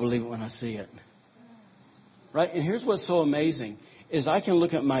 I'll believe it when I see it. Right? And here's what's so amazing, is I can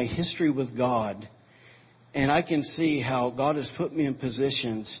look at my history with God, and I can see how God has put me in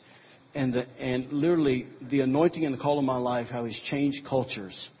positions and literally the anointing and the call of my life, how He's changed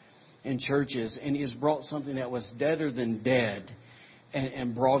cultures and churches. And He has brought something that was deader than dead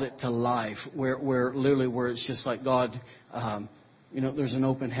and brought it to life where it's just like God, there's an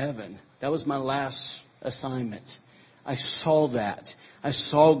open heaven. That was my last assignment. I saw that. I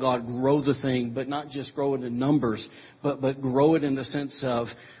saw God grow the thing, but not just grow it in numbers, but grow it in the sense of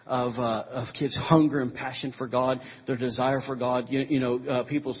kids' hunger and passion for God, their desire for God,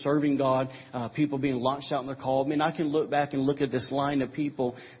 people serving God, people being launched out in their call. I mean, I can look back and look at this line of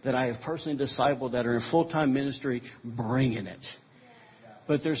people that I have personally discipled that are in full-time ministry bringing it.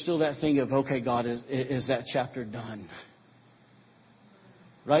 But there's still that thing of, okay, God, is that chapter done?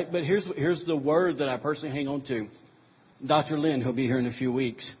 Right? But here's the word that I personally hang on to. Dr. Lynn, who'll be here in a few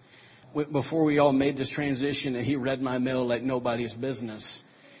weeks, before we all made this transition, and he read my mail like nobody's business.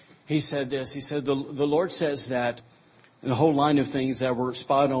 He said this. He said, the Lord says that, and a whole line of things that were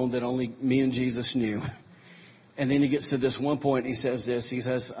spot on that only me and Jesus knew. And then he gets to this one point, and he says this. He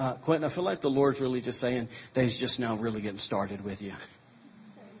says, Quinton, I feel like the Lord's really just saying that He's just now really getting started with you.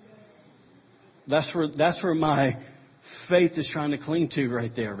 That's where my faith is trying to cling to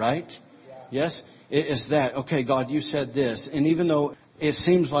right there, right? Yes? It's that, okay, God, you said this. And even though it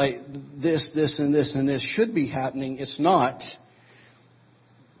seems like this, and this should be happening, it's not.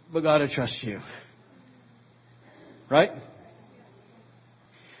 But God, I trust you. Right?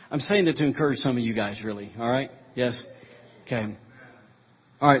 I'm saying it to encourage some of you guys, really. All right? Yes? Okay.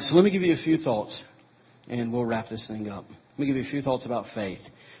 All right, so let me give you a few thoughts, and we'll wrap this thing up. Let me give you a few thoughts about faith.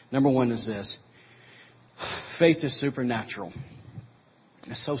 Number one is this. Faith is supernatural.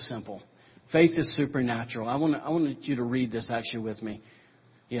 It's so simple. Faith is supernatural. I want you to read this actually with me.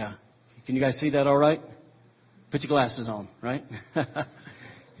 Yeah. Can you guys see that all right? Put your glasses on, right?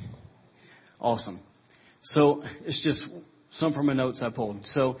 Awesome. So it's just some from my notes I pulled.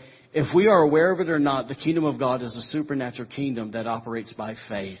 So if we are aware of it or not, the kingdom of God is a supernatural kingdom that operates by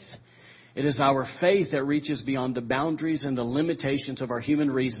faith. It is our faith that reaches beyond the boundaries and the limitations of our human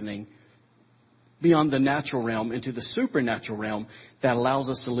reasoning, beyond the natural realm into the supernatural realm that allows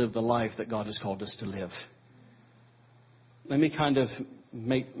us to live the life that God has called us to live. Let me kind of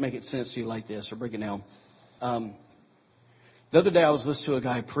make it sense to you like this, or break it down. The other day I was listening to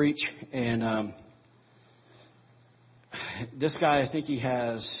a guy preach, and this guy, I think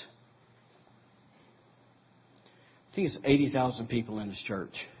it's 80,000 people in his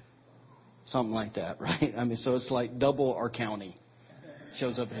church. Something like that, right? I mean, so it's like double our county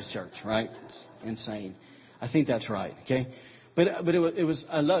shows up at his church, right? It's insane. I think that's right, okay? But it was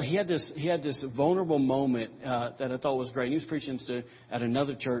I love he had this vulnerable moment that I thought was great. He was preaching at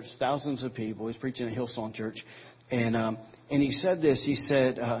another church, thousands of people. He was preaching at Hillsong Church, and he said this. He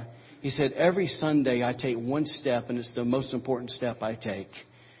said every Sunday I take one step, and it's the most important step I take.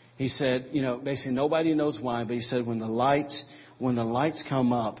 He said, basically nobody knows why, but he said when the lights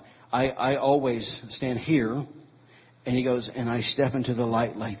come up, I always stand here, and he goes, and I step into the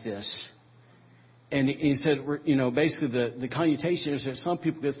light like this. And he said, basically the connotation is that some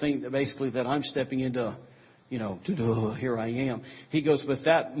people could think that basically that I'm stepping into, here I am. He goes, but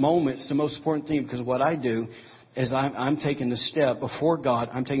that moment's the most important thing, because what I do is I'm taking the step before God.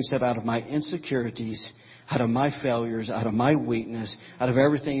 I'm taking a step out of my insecurities, out of my failures, out of my weakness, out of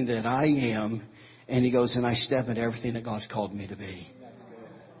everything that I am. And he goes, and I step into everything that God's called me to be.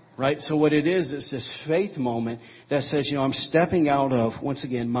 Right? So what it is this faith moment that says, I'm stepping out of, once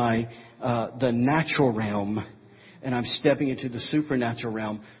again, the natural realm, and I'm stepping into the supernatural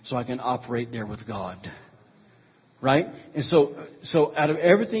realm so I can operate there with God. Right? And so out of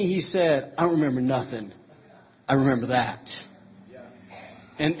everything he said, I don't remember nothing. I remember that.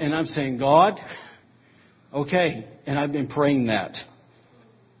 And I'm saying, God, okay. And I've been praying that.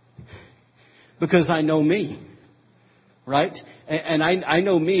 Because I know me. Right? And I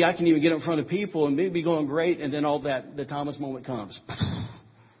know me. I can even get in front of people and maybe be going great. And then all that, the Thomas moment comes.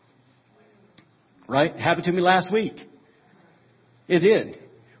 Right? Happened to me last week. It did.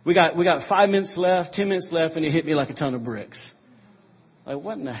 We got 5 minutes left, 10 minutes left, and it hit me like a ton of bricks. Like,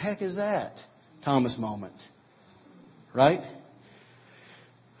 what in the heck is that? Thomas moment. Right?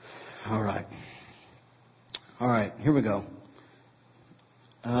 All right. Here we go.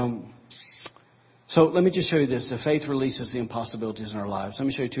 So let me just show you this. The faith releases the impossibilities in our lives. Let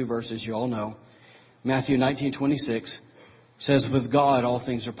me show you two verses you all know. Matthew 19:26 says, with God, all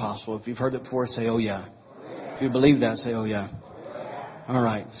things are possible. If you've heard it before, say, oh yeah. If you believe that, say, oh yeah. All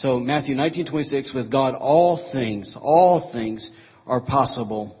right. So Matthew 19:26, with God, all things are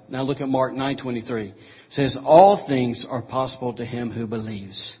possible. Now look at Mark 9:23. It says, all things are possible to him who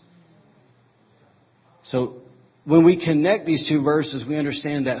believes. So when we connect these two verses, we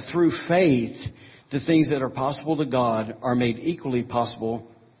understand that through faith, the things that are possible to God are made equally possible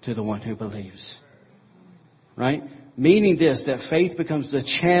to the one who believes. Right? Meaning this, that faith becomes the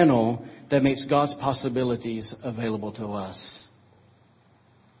channel that makes God's possibilities available to us.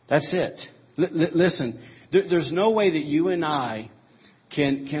 That's it. Listen, there's no way that you and I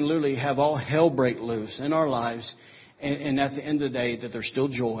can literally have all hell break loose in our lives, and at the end of the day that there's still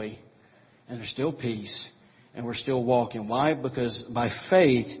joy and there's still peace and we're still walking. Why? Because by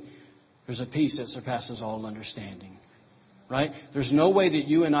faith, there's a peace that surpasses all understanding. Right? There's no way that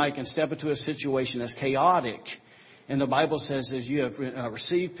you and I can step into a situation that's chaotic. And the Bible says as you have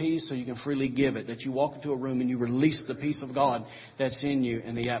received peace so you can freely give it. That you walk into a room and you release the peace of God that's in you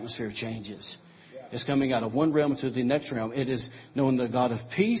and the atmosphere changes. It's coming out of one realm to the next realm. It is knowing the God of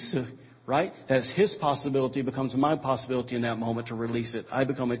peace, right? That His possibility becomes my possibility in that moment to release it. I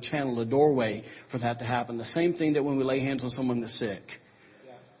become a channel, a doorway for that to happen. The same thing that when we lay hands on someone that's sick.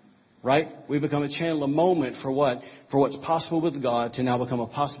 Right? We become a channel, a moment for what? For what's possible with God to now become a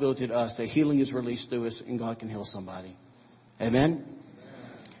possibility to us that healing is released through us and God can heal somebody. Amen?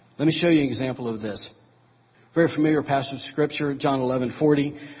 Let me show you an example of this. Very familiar passage of Scripture, John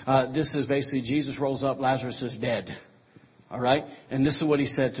 11:40. This is basically Jesus rolls up, Lazarus is dead. All right? And this is what he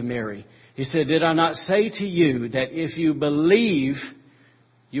said to Mary. He said, "Did I not say to you that if you believe,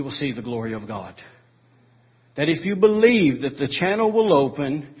 you will see the glory of God?" That if you believe that the channel will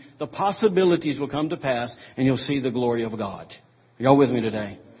open, the possibilities will come to pass, and you'll see the glory of God. Are y'all with me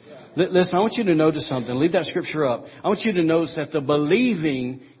today? Listen, I want you to notice something. Leave that scripture up. I want you to notice that the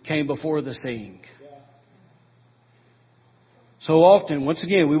believing came before the seeing. So often, once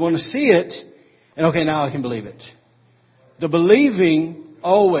again, we want to see it, and okay, now I can believe it. The believing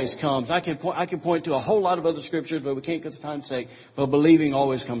always comes. I can point to a whole lot of other scriptures, but we can't because of time's sake. But believing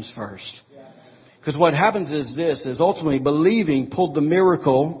always comes first. Because what happens is this, is ultimately believing pulled the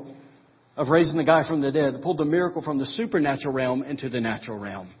miracle of raising the guy from the dead, pulled the miracle from the supernatural realm into the natural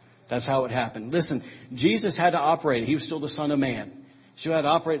realm. That's how it happened. Listen, Jesus had to operate. He was still the Son of Man. He still had to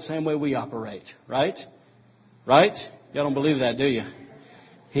operate the same way we operate. Right? Right? Y'all don't believe that, do you?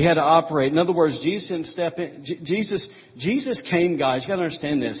 He had to operate. In other words, Jesus didn't step in. Jesus came, guys. You got to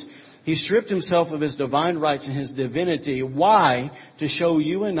understand this. He stripped himself of his divine rights and his divinity. Why? To show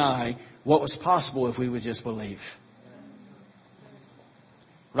you and I what was possible if we would just believe.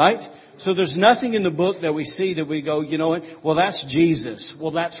 Right? So there's nothing in the book that we see that we go, you know what? Well, that's Jesus.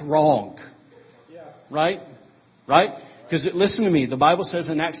 Well, that's wrong. Right? Right? Because listen to me. The Bible says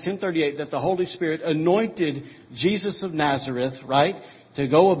in Acts 10:38 that the Holy Spirit anointed Jesus of Nazareth, right? To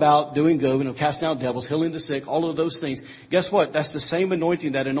go about doing good and casting out devils, healing the sick, all of those things. Guess what? That's the same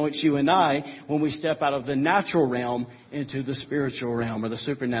anointing that anoints you and I when we step out of the natural realm into the spiritual realm or the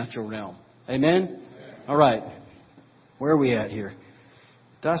supernatural realm. Amen? All right. Where are we at here?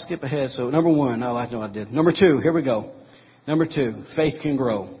 Did I skip ahead? So number one, I know I did. Number two, here we go. Number two, faith can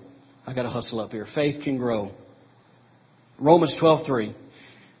grow. I got to hustle up here. Faith can grow. Romans 12:3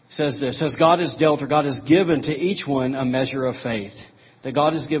 says this. Says God has dealt or God has given to each one a measure of faith. That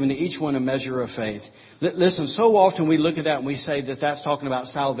God has given to each one a measure of faith. Listen, so often we look at that and we say that that's talking about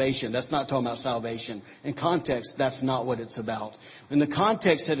salvation. That's not talking about salvation. In context, that's not what it's about. In the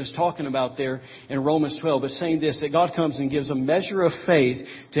context that it's talking about there in Romans 12, it's saying this, that God comes and gives a measure of faith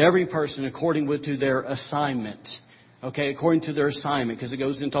to every person according to their assignment. Okay, according to their assignment, because it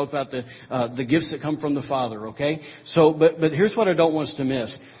goes and talks about the gifts that come from the Father. Okay, so but here's what I don't want us to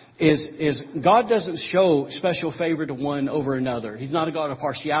miss. Is God doesn't show special favor to one over another. He's not a God of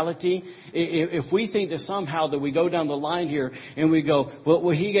partiality. If we think that somehow that we go down the line here and we go,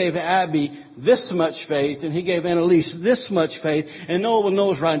 well, He gave Abby this much faith and He gave Annalise this much faith and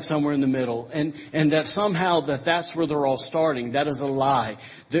Noah's right somewhere in the middle. And that somehow that's where they're all starting. That is a lie.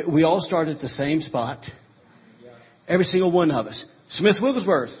 We all start at the same spot. Every single one of us. Smith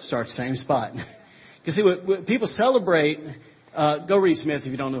Wigglesworth starts the same spot. Because see, what people celebrate... go read Smith if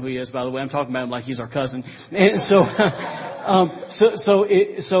you don't know who he is, by the way. I'm talking about him like he's our cousin. And so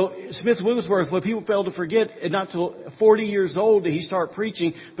Smith Wigglesworth, what people fail to forget, not till 40 years old did he start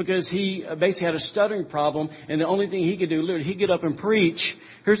preaching because he basically had a stuttering problem. And the only thing he could do, literally, he'd get up and preach.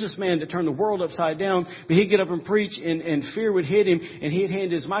 Here's this man that turned the world upside down, but he'd get up and preach and fear would hit him and he'd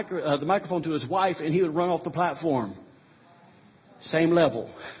hand the microphone to his wife and he would run off the platform. Same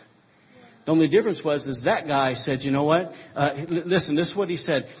level. The only difference is that guy said, you know what? Listen, this is what he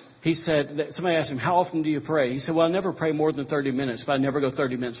said. He said, that somebody asked him, how often do you pray? He said, well, I never pray more than 30 minutes, but I never go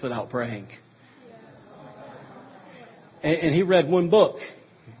 30 minutes without praying. And he read one book,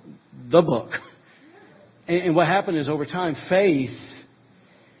 the book. And what happened is over time, faith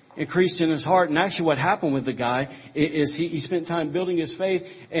increased in his heart. And actually what happened with the guy is he spent time building his faith.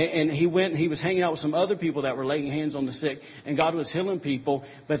 And he was hanging out with some other people that were laying hands on the sick. And God was healing people.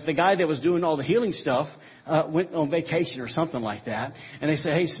 But the guy that was doing all the healing stuff went on vacation or something like that. And they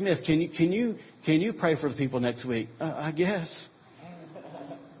said, hey, Smith, can you pray for the people next week? I guess.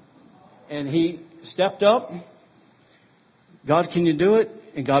 And he stepped up. God, can you do it?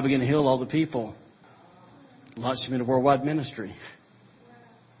 And God began to heal all the people. Launched him into worldwide ministry.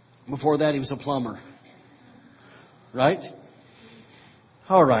 Before that, he was a plumber. Right?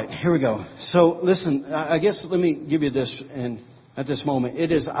 All right, here we go. So, listen, I guess let me give you this at this moment.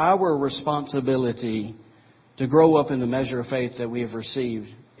 It is our responsibility to grow up in the measure of faith that we have received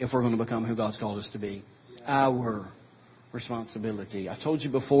if we're going to become who God's called us to be. Our responsibility. I told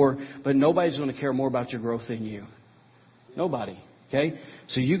you before, but nobody's going to care more about your growth than you. Nobody. Okay?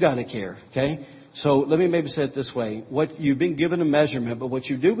 So you got to care. Okay? So let me maybe say it this way. What you've been given a measurement, but what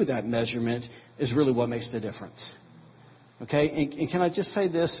you do with that measurement is really what makes the difference. Okay? And can I just say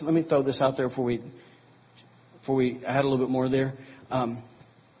this? Let me throw this out there before we add a little bit more there.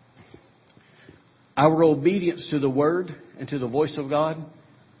 Our obedience to the Word and to the voice of God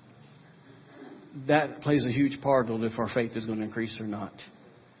that plays a huge part on if our faith is going to increase or not.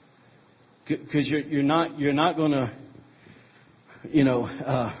 Because you're not going to,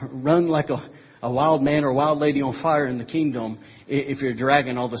 run like a wild man or a wild lady on fire in the kingdom if you're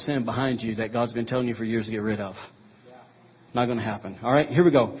dragging all the sin behind you that God's been telling you for years to get rid of. Not going to happen. All right, here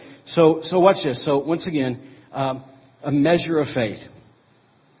we go. So watch this. So once again, a measure of faith.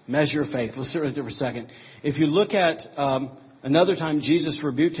 Measure of faith. Let's sit right there for a second. If you look at another time Jesus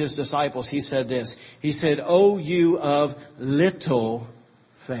rebuked His disciples, He said this. He said, "O you of little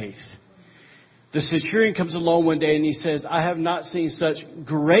faith." The centurion comes along one day and he says, "I have not seen such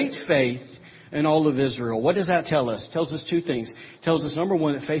great faith in all of Israel." What does that tell us? It tells us two things. It tells us, number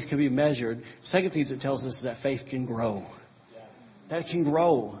one, that faith can be measured. Second thing it tells us is that faith can grow. That can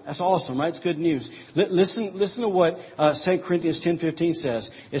grow. That's awesome, right? It's good news. Listen to what 2 Corinthians 10:15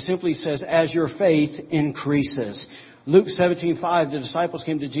 says. It simply says, "As your faith increases." Luke 17:5, the disciples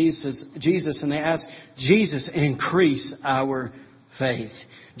came to Jesus and they asked Jesus, "Increase our faith."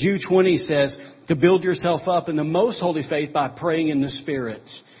 Jude 20 says, to build yourself up in the most holy faith by praying in the Spirit.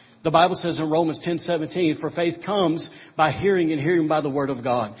 The Bible says in Romans 10:17, "For faith comes by hearing, and hearing by the Word of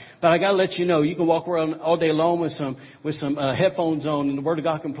God." But I got to let you know, you can walk around all day long with some headphones on, and the Word of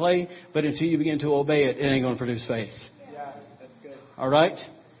God can play. But until you begin to obey it, it ain't going to produce faith. Yeah, that's good. All right,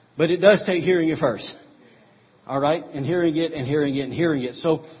 but it does take hearing it first. All right, and hearing it, and hearing it, and hearing it.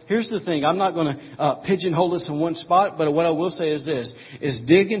 So here's the thing: I'm not going to pigeonhole this in one spot, but what I will say is this: is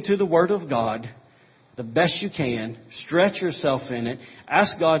dig into the Word of God the best you can, stretch yourself in it,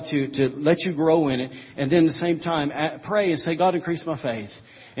 ask God to let you grow in it, and then at the same time pray and say, "God, increase my faith."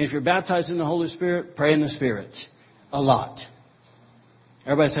 And if you're baptized in the Holy Spirit, pray in the Spirit. A lot.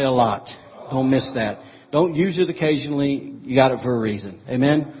 Everybody say a lot. Don't miss that. Don't use it occasionally. You got it for a reason.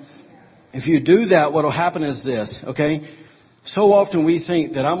 Amen? If you do that, what will happen is this, okay? So often we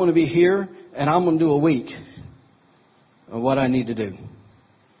think that I'm going to be here and I'm going to do a week of what I need to do.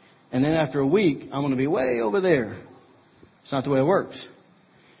 And then after a week, I'm going to be way over there. It's not the way it works.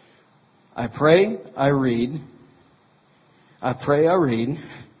 I pray, I read. I pray, I read.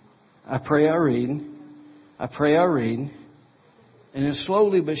 I pray, I read. I pray, I read. And then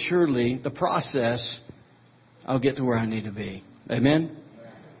slowly but surely, the process, I'll get to where I need to be. Amen?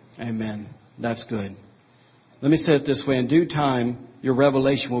 Amen. That's good. Let me say it this way. In due time, your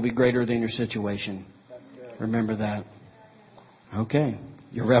revelation will be greater than your situation. Remember that. Okay.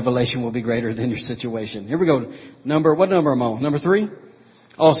 Your revelation will be greater than your situation. Here we go. What number am I on? Number 3?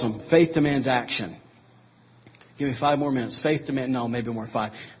 Awesome. Faith demands action. Give me 5 more minutes. Maybe more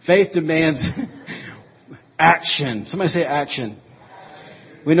 5. Faith demands action. Somebody say action.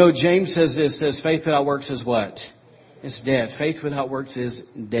 We know James says this, says faith without works is what? It's dead. Faith without works is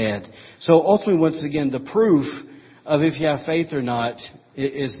dead. So ultimately, once again, the proof of if you have faith or not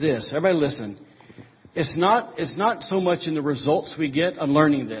is this. Everybody listen. It's not so much in the results we get. I'm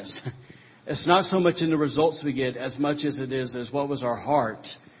learning this. It's not so much in the results we get as much as it is as what was our heart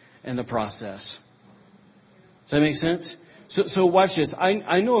in the process. Does that make sense? So watch this.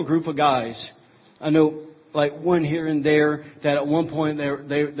 I know a group of guys. I know like one here and there that at one point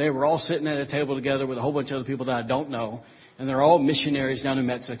they were all sitting at a table together with a whole bunch of other people that I don't know. And they're all missionaries down in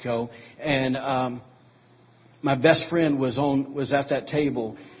Mexico. And my best friend was at that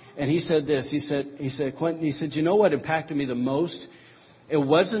table. And he said this, he said, "Quinton," he said, "You know what impacted me the most? It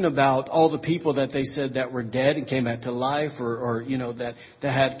wasn't about all the people that they said that were dead and came back to life or that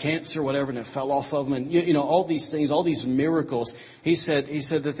had cancer or whatever and it fell off of them and, all these things, all these miracles." He said,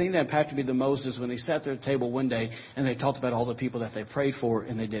 the thing that impacted me the most is when they sat there at the table one day and they talked about all the people that they prayed for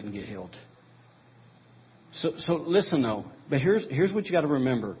and they didn't get healed. So listen though, but here's what you got to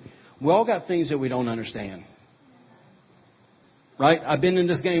remember. We all got things that we don't understand. Right? I've been in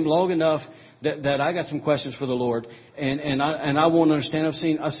this game long enough that I got some questions for the Lord, and I won't understand.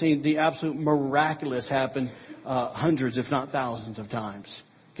 I've seen the absolute miraculous happen hundreds, if not thousands, of times.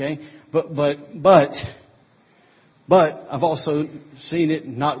 Okay, but I've also seen it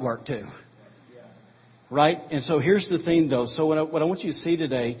not work too. Right? And so here's the thing, though. So what I want you to see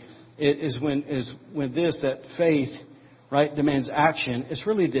today is when that faith, right, demands action. It's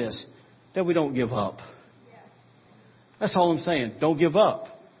really this, that we don't give up. That's all I'm saying. Don't give up.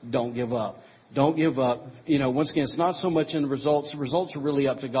 Don't give up. Don't give up. Once again, it's not so much in the results. The results are really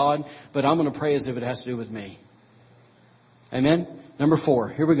up to God, but I'm going to pray as if it has to do with me. Amen? Number 4.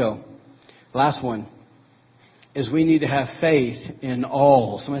 Here we go. Last one is we need to have faith in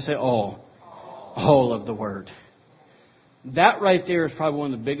all. Somebody say all. All of the Word. That right there is probably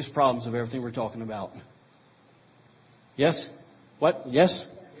one of the biggest problems of everything we're talking about. Yes? What? Yes?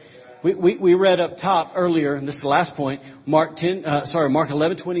 We read up top earlier, and this is the last point, Mark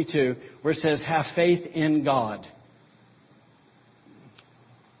 11:22, where it says, "Have faith in God."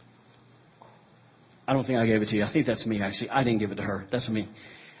 I don't think I gave it to you. I think that's me, actually. I didn't give it to her. That's me.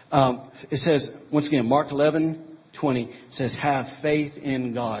 It says, once again, Mark 11:20 says, "Have faith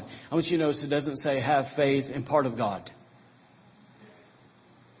in God." I want you to notice it doesn't say have faith in part of God.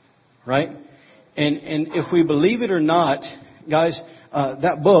 Right? And if we believe it or not, guys,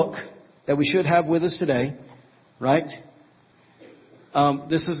 that book that we should have with us today, right?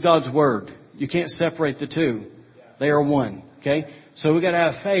 This is God's Word. You can't separate the two. They are one. Okay? So we got to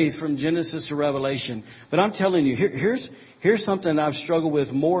have faith from Genesis to Revelation. But I'm telling you, here's something I've struggled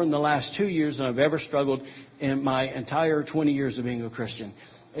with more in the last 2 years than I've ever struggled in my entire 20 years of being a Christian.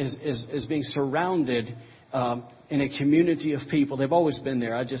 Is being surrounded in a community of people. They've always been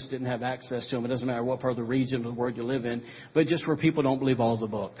there. I just didn't have access to them. It doesn't matter what part of the region of the world you live in, but just where people don't believe all of the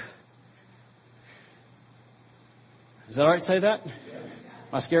book. Is that all right to say that? Am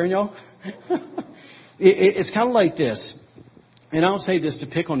I scaring y'all? It's kind of like this. And I don't say this to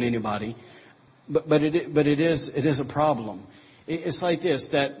pick on anybody, but it is a problem. It's like this,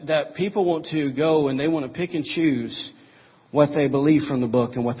 that people want to go and they want to pick and choose what they believe from the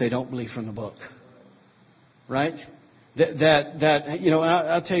book and what they don't believe from the book. Right?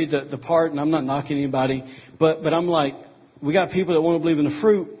 I'll tell you the part, and I'm not knocking anybody, but I'm like, we got people that want to believe in the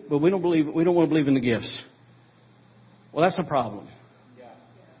fruit, but we don't want to believe in the gifts. Well, that's a problem.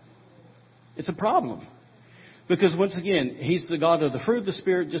 It's a problem. Because once again, He's the God of the fruit of the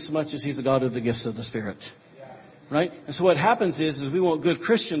Spirit just as much as He's the God of the gifts of the Spirit. Right? And so what happens is we want good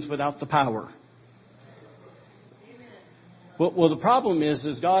Christians without the power. Well, the problem is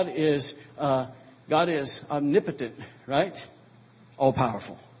God is omnipotent, right? All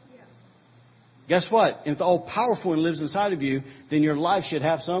powerful. Guess what? If it's all powerful and lives inside of you, then your life should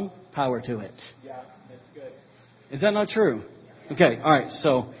have some power to it. Yeah, that's good. Is that not true? Okay, all right,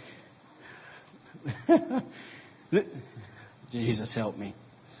 so Jesus help me.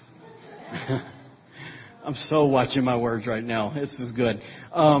 I'm so watching my words right now. This is good.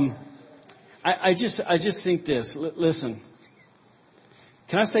 I just think this. Listen.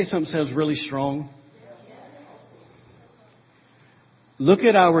 Can I say something that sounds really strong? Look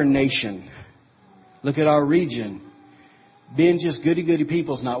at our nation. Look at our region. Being just goody-goody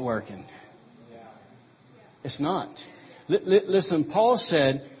people is not working. It's not. Listen, Paul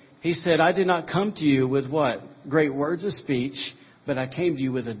said, he said, "I did not come to you with what? Great words of speech, but I came to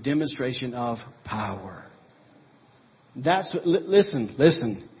you with a demonstration of power." That's what,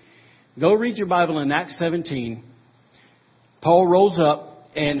 listen. Go read your Bible in Acts 17. Paul rolls up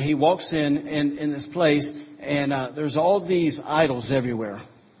and he walks in this place, and there's all these idols everywhere,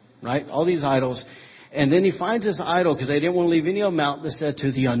 right? All these idols. And then he finds this idol, because they didn't want to leave any of them out, that said,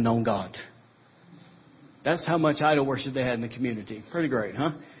 "To the unknown God." That's how much idol worship they had in the community. Pretty great,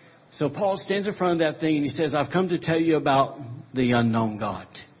 huh? So Paul stands in front of that thing and he says, "I've come to tell you about the unknown God."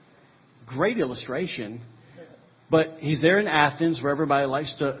 Great illustration. But he's there in Athens, where everybody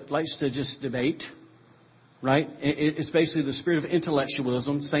likes to just debate. Right? It's basically the spirit of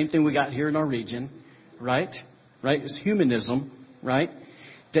intellectualism. Same thing we got here in our region. Right? Right? It's humanism. Right?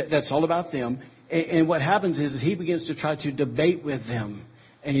 That's all about them. And what happens is he begins to try to debate with them.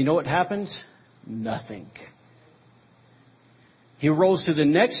 And you know what happens? Nothing. He rolls to the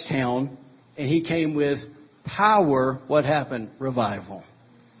next town, and he came with power. What happened? Revival.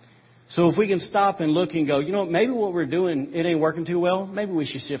 So if we can stop and look and go, maybe what we're doing, it ain't working too well. Maybe we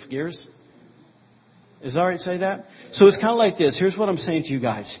should shift gears. Is it all right to say that? So it's kind of like this. Here's what I'm saying to you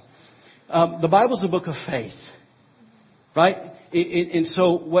guys. The Bible's a book of faith. Right? And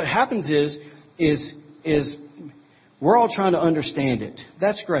so what happens is we're all trying to understand it.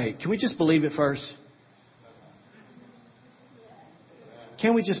 That's great. Can we just believe it first?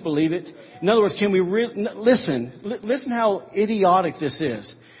 Can we just believe it? In other words, can we listen how idiotic this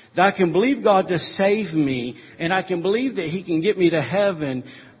is. That I can believe God to save me, and I can believe that He can get me to heaven.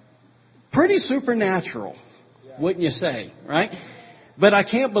 Pretty supernatural, wouldn't you say, right? But I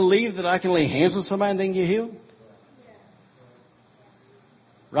can't believe that I can lay hands on somebody and then get healed.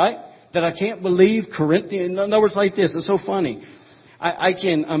 Right? That I can't believe Corinthians. In other words, like this. It's so funny. I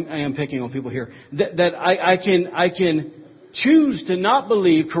am picking on people here. That I can choose to not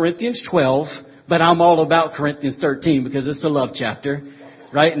believe Corinthians 12, but I'm all about Corinthians 13 because it's the love chapter.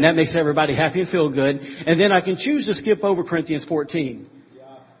 Right? And that makes everybody happy and feel good. And then I can choose to skip over Corinthians 14.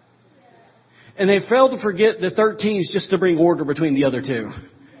 And they fail to forget the 13s just to bring order between the other two.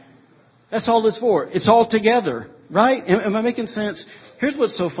 That's all it's for. It's all together. Right? Am I making sense? here's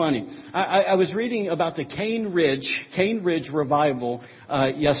what's so funny. I was reading about the Cane Ridge revival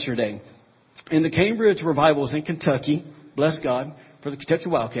yesterday. And the Cane Ridge revival is in Kentucky. Bless God for the Kentucky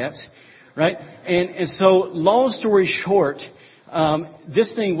Wildcats. Right? And so, long story short,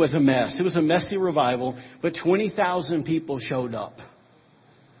 this thing was a mess. It was a messy revival, but 20,000 people showed up.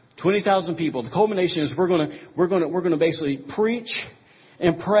 20,000 people. The culmination is we're going to basically preach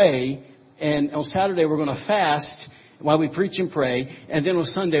and pray, and on Saturday we're going to fast while we preach and pray, and then on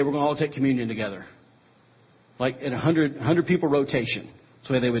Sunday we're going to all take communion together. Like in 100 people rotation. That's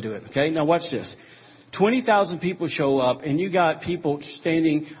the way they would do it. Okay? Now watch this. 20,000 people show up, and you got people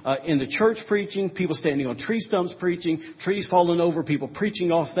standing in the church preaching, people standing on tree stumps preaching, trees falling over, people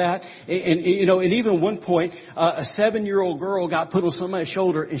preaching off that. And even at one point, a 7-year-old girl got put on somebody's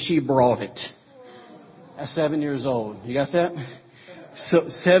shoulder, and she brought it. At 7 years old. You got that? So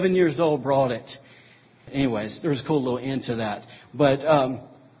 7 years old brought it. Anyways, there was a cool little end to that. But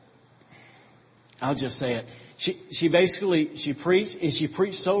I'll just say it. She preached, and she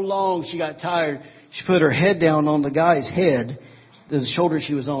preached so long she got tired. She put her head down on the guy's head, the shoulder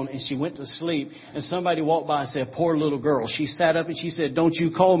she was on, and she went to sleep. And somebody walked by and said, "Poor little girl." She sat up and she said, "Don't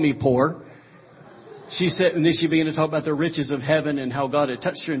you call me poor." She said, and then she began to talk about the riches of heaven and how God had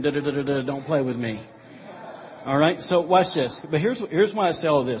touched her and da-da-da-da-da, don't play with me. All right? So watch this. But here's why I say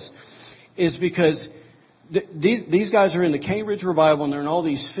all this. Is because these guys are in the Cane Ridge revival, and they're in all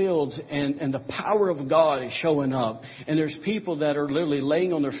these fields, and the power of God is showing up. And there's people that are literally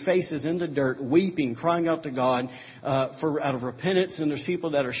laying on their faces in the dirt, weeping, crying out to God out of repentance. And there's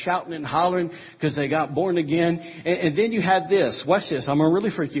people that are shouting and hollering because they got born again. And then you had this. Watch this. I'm going to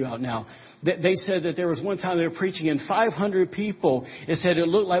really freak you out now. They said that there was one time they were preaching, and 500 people, it said it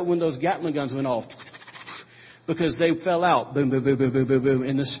looked like when those Gatling guns went off. Because they fell out. Boom, boom, boom, boom, boom, boom, boom,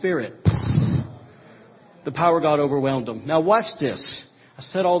 in the spirit. The power of God overwhelmed them. Now watch this. I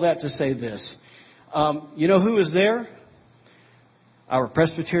said all that to say this. You know who was there? Our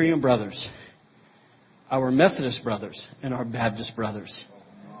Presbyterian brothers, our Methodist brothers, and our Baptist brothers.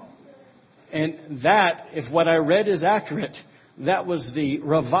 And that, if what I read is accurate, that was the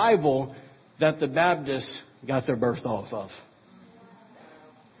revival that the Baptists got their birth off of.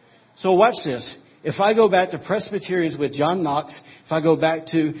 So watch this. If I go back to Presbyterians with John Knox, if I go back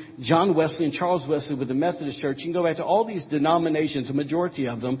to John Wesley and Charles Wesley with the Methodist Church, you can go back to all these denominations, a majority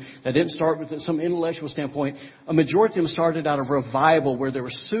of them that didn't start with some intellectual standpoint. A majority of them started out of revival where there were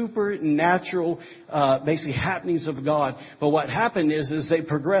supernatural, basically happenings of God. But what happened is they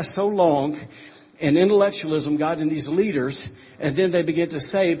progressed so long, and intellectualism got in these leaders, and then they began to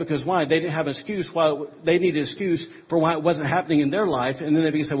say, because why? They didn't have an excuse why they needed an excuse for why it wasn't happening in their life, and then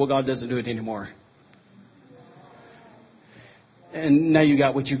they began to say, well, God doesn't do it anymore. And now you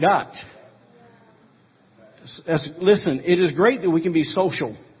got what you got. Listen, it is great that we can be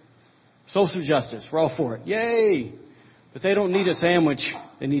social. Social justice. We're all for it. Yay! But they don't need a sandwich.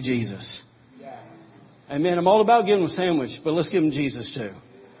 They need Jesus. Amen. I'm all about giving them a sandwich, but let's give them Jesus too.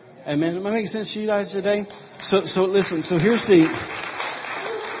 Amen. Am I making sense to you guys today? So listen. So here's the...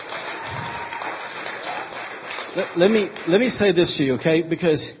 Let me say this to you, okay?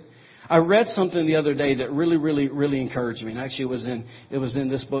 Because I read something the other day that really, really, really encouraged me. And actually it was in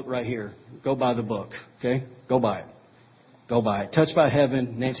this book right here. Go buy the book. Okay? Go buy it. Go buy it. Touched by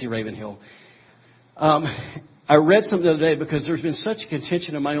Heaven, Nancy Ravenhill. I read something the other day because there's been such a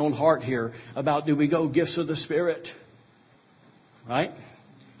contention in my own heart here about do we go gifts of the Spirit? Right?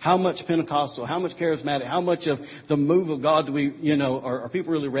 How much Pentecostal, how much charismatic, how much of the move of God do we, are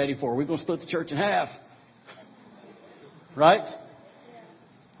people really ready for? Are we going to split the church in half? Right?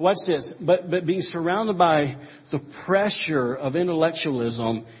 Watch this. But being surrounded by the pressure of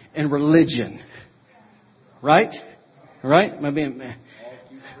intellectualism and religion. Right? Right? Am I being...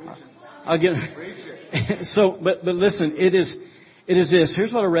 I'll get... So, but listen, it is this.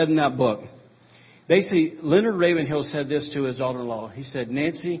 Here's what I read in that book. Basically, Leonard Ravenhill said this to his daughter-in-law. He said,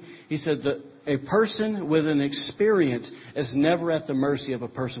 Nancy, he said that a person with an experience is never at the mercy of a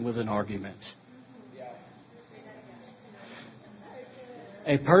person with an argument.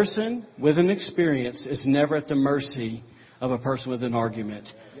 A person with an experience is never at the mercy of a person with an argument.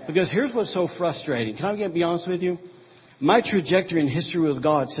 Because here's what's so frustrating. Can I be honest with you? My trajectory in history with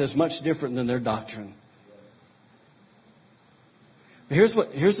God says much different than their doctrine. But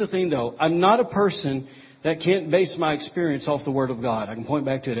here's the thing though. I'm not a person that can't base my experience off the Word of God. I can point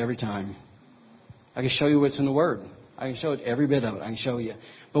back to it every time. I can show you what's in the Word. I can show it every bit of it. I can show you.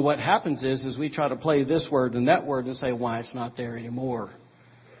 But what happens is we try to play this word and that word and say why it's not there anymore.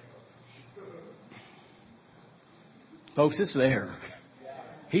 Folks, it's there.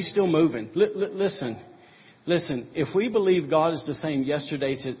 He's still moving. Listen, Listen, if we believe God is the same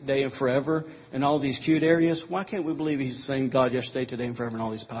yesterday, today, and forever in all these cute areas, why can't we believe He's the same God yesterday, today, and forever in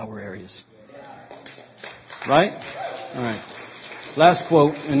all these power areas? Right? All right. Last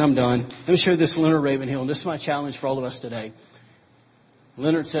quote, and I'm done. Let me show you this Leonard Ravenhill, and this is my challenge for all of us today.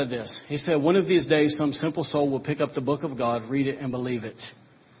 Leonard said this. He said, one of these days, some simple soul will pick up the book of God, read it, and believe it.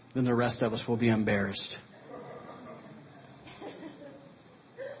 Then the rest of us will be embarrassed.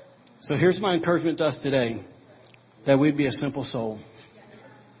 So here's my encouragement to us today. That we'd be a simple soul.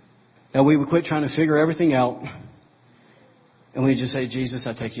 That we would quit trying to figure everything out. And we just say, Jesus,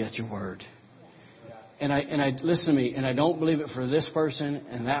 I take you at your word. And I listen to me. And I don't believe it for this person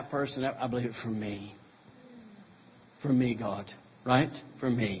and that person. I believe it for me. For me, God. Right? For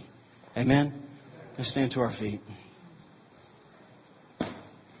me. Amen? Let's stand to our feet.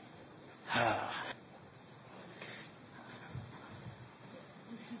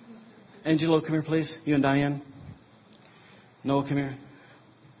 Angelo, come here, please. You and Diane. Noah, come here.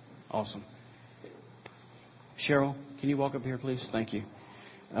 Awesome. Cheryl, can you walk up here, please? Thank you.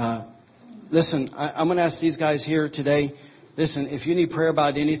 Listen, I'm going to ask these guys here today. Listen, if you need prayer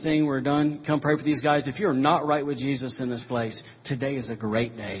about anything, we're done. Come pray for these guys. If you're not right with Jesus in this place, today is a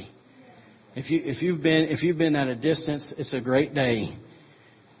great day. If you've been at a distance, it's a great day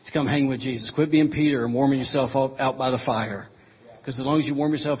to come hang with Jesus. Quit being Peter and warming yourself out by the fire. Because as long as you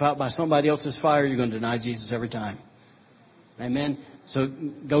warm yourself out by somebody else's fire, you're going to deny Jesus every time. Amen. So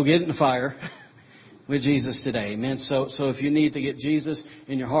go get in the fire with Jesus today. Amen. So if you need to get Jesus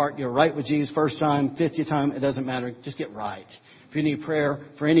in your heart, you're right with Jesus first time, 50th time, it doesn't matter. Just get right. If you need prayer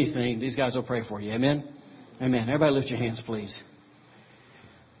for anything, these guys will pray for you. Amen. Amen. Everybody lift your hands, please.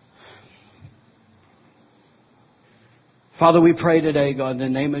 Father, we pray today, God, in the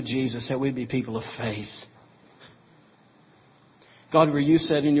name of Jesus, that we be people of faith. God, where you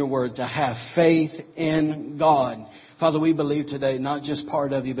said in your word to have faith in God. Father, we believe today not just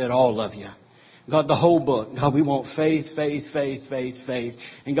part of you, but all of you. God, the whole book. God, we want faith, faith, faith, faith, faith.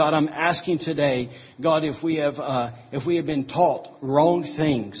 And God, I'm asking today, God, if we have been taught wrong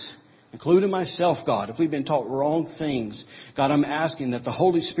things, including myself, God, if we've been taught wrong things, God, I'm asking that the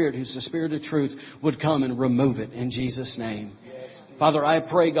Holy Spirit, who's the Spirit of truth, would come and remove it in Jesus' name. Father, I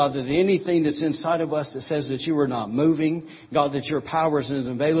pray, God, that anything that's inside of us that says that you are not moving, God, that your power isn't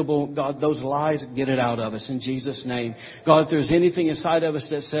available, God, those lies, get it out of us in Jesus' name. God, if there's anything inside of us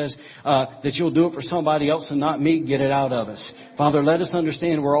that says that you'll do it for somebody else and not me, get it out of us. Father, let us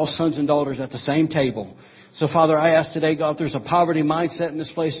understand we're all sons and daughters at the same table. So, Father, I ask today, God, if there's a poverty mindset in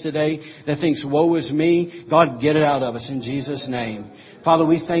this place today that thinks, woe is me, God, get it out of us in Jesus' name. Father,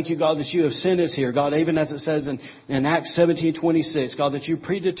 we thank you, God, that you have sent us here. God, even as it says in Acts 17:26, God, that you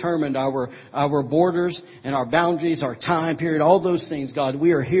predetermined our borders and our boundaries, our time period, all those things, God.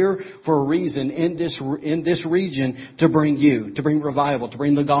 We are here for a reason in this region to bring revival, to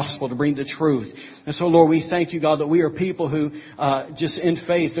bring the gospel, to bring the truth. And so, Lord, we thank you, God, that we are people who, just in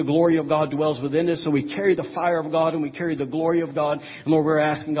faith, the glory of God dwells within us. So we carry the fire of God and we carry the glory of God. And Lord, we're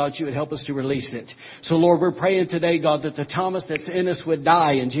asking, God, you would help us to release it. So, Lord, we're praying today, God, that the Thomas that's in us would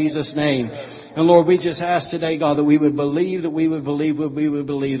die in Jesus' name. And Lord, we just ask today, God, that we would believe, that we would believe,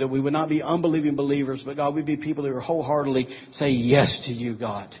 that we would not be unbelieving believers, but God, we'd be people who are wholeheartedly say yes to you,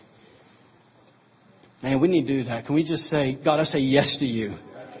 God. Man, we need to do that. Can we just say, God, I say yes to you.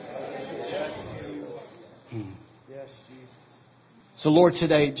 So, Lord,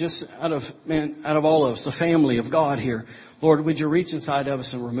 today, just out of all of us, the family of God here, Lord, would you reach inside of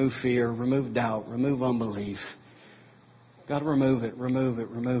us and remove fear, remove doubt, remove unbelief. God, remove it, remove it,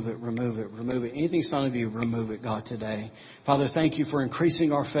 remove it, remove it, remove it. Anything son of you, remove it, God, today. Father, thank you for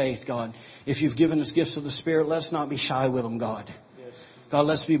increasing our faith, God. If you've given us gifts of the Spirit, let's not be shy with them, God. God,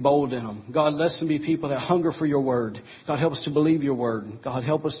 let's be bold in them. God, let's be people that hunger for your word. God, help us to believe your word. God,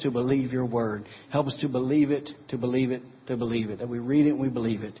 help us to believe your word. Help us to believe it, to believe it, to believe it. That we read it and we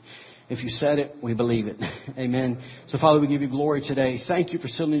believe it. If you said it, we believe it. Amen. So, Father, we give you glory today. Thank you for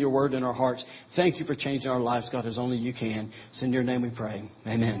sealing your word in our hearts. Thank you for changing our lives, God, as only you can. It's in your name we pray.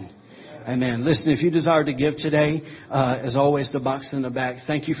 Amen. Amen. Listen, if you desire to give today, as always, the box in the back.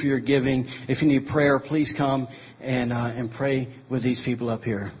 Thank you for your giving. If you need prayer, please come and pray with these people up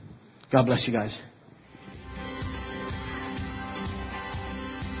here. God bless you guys.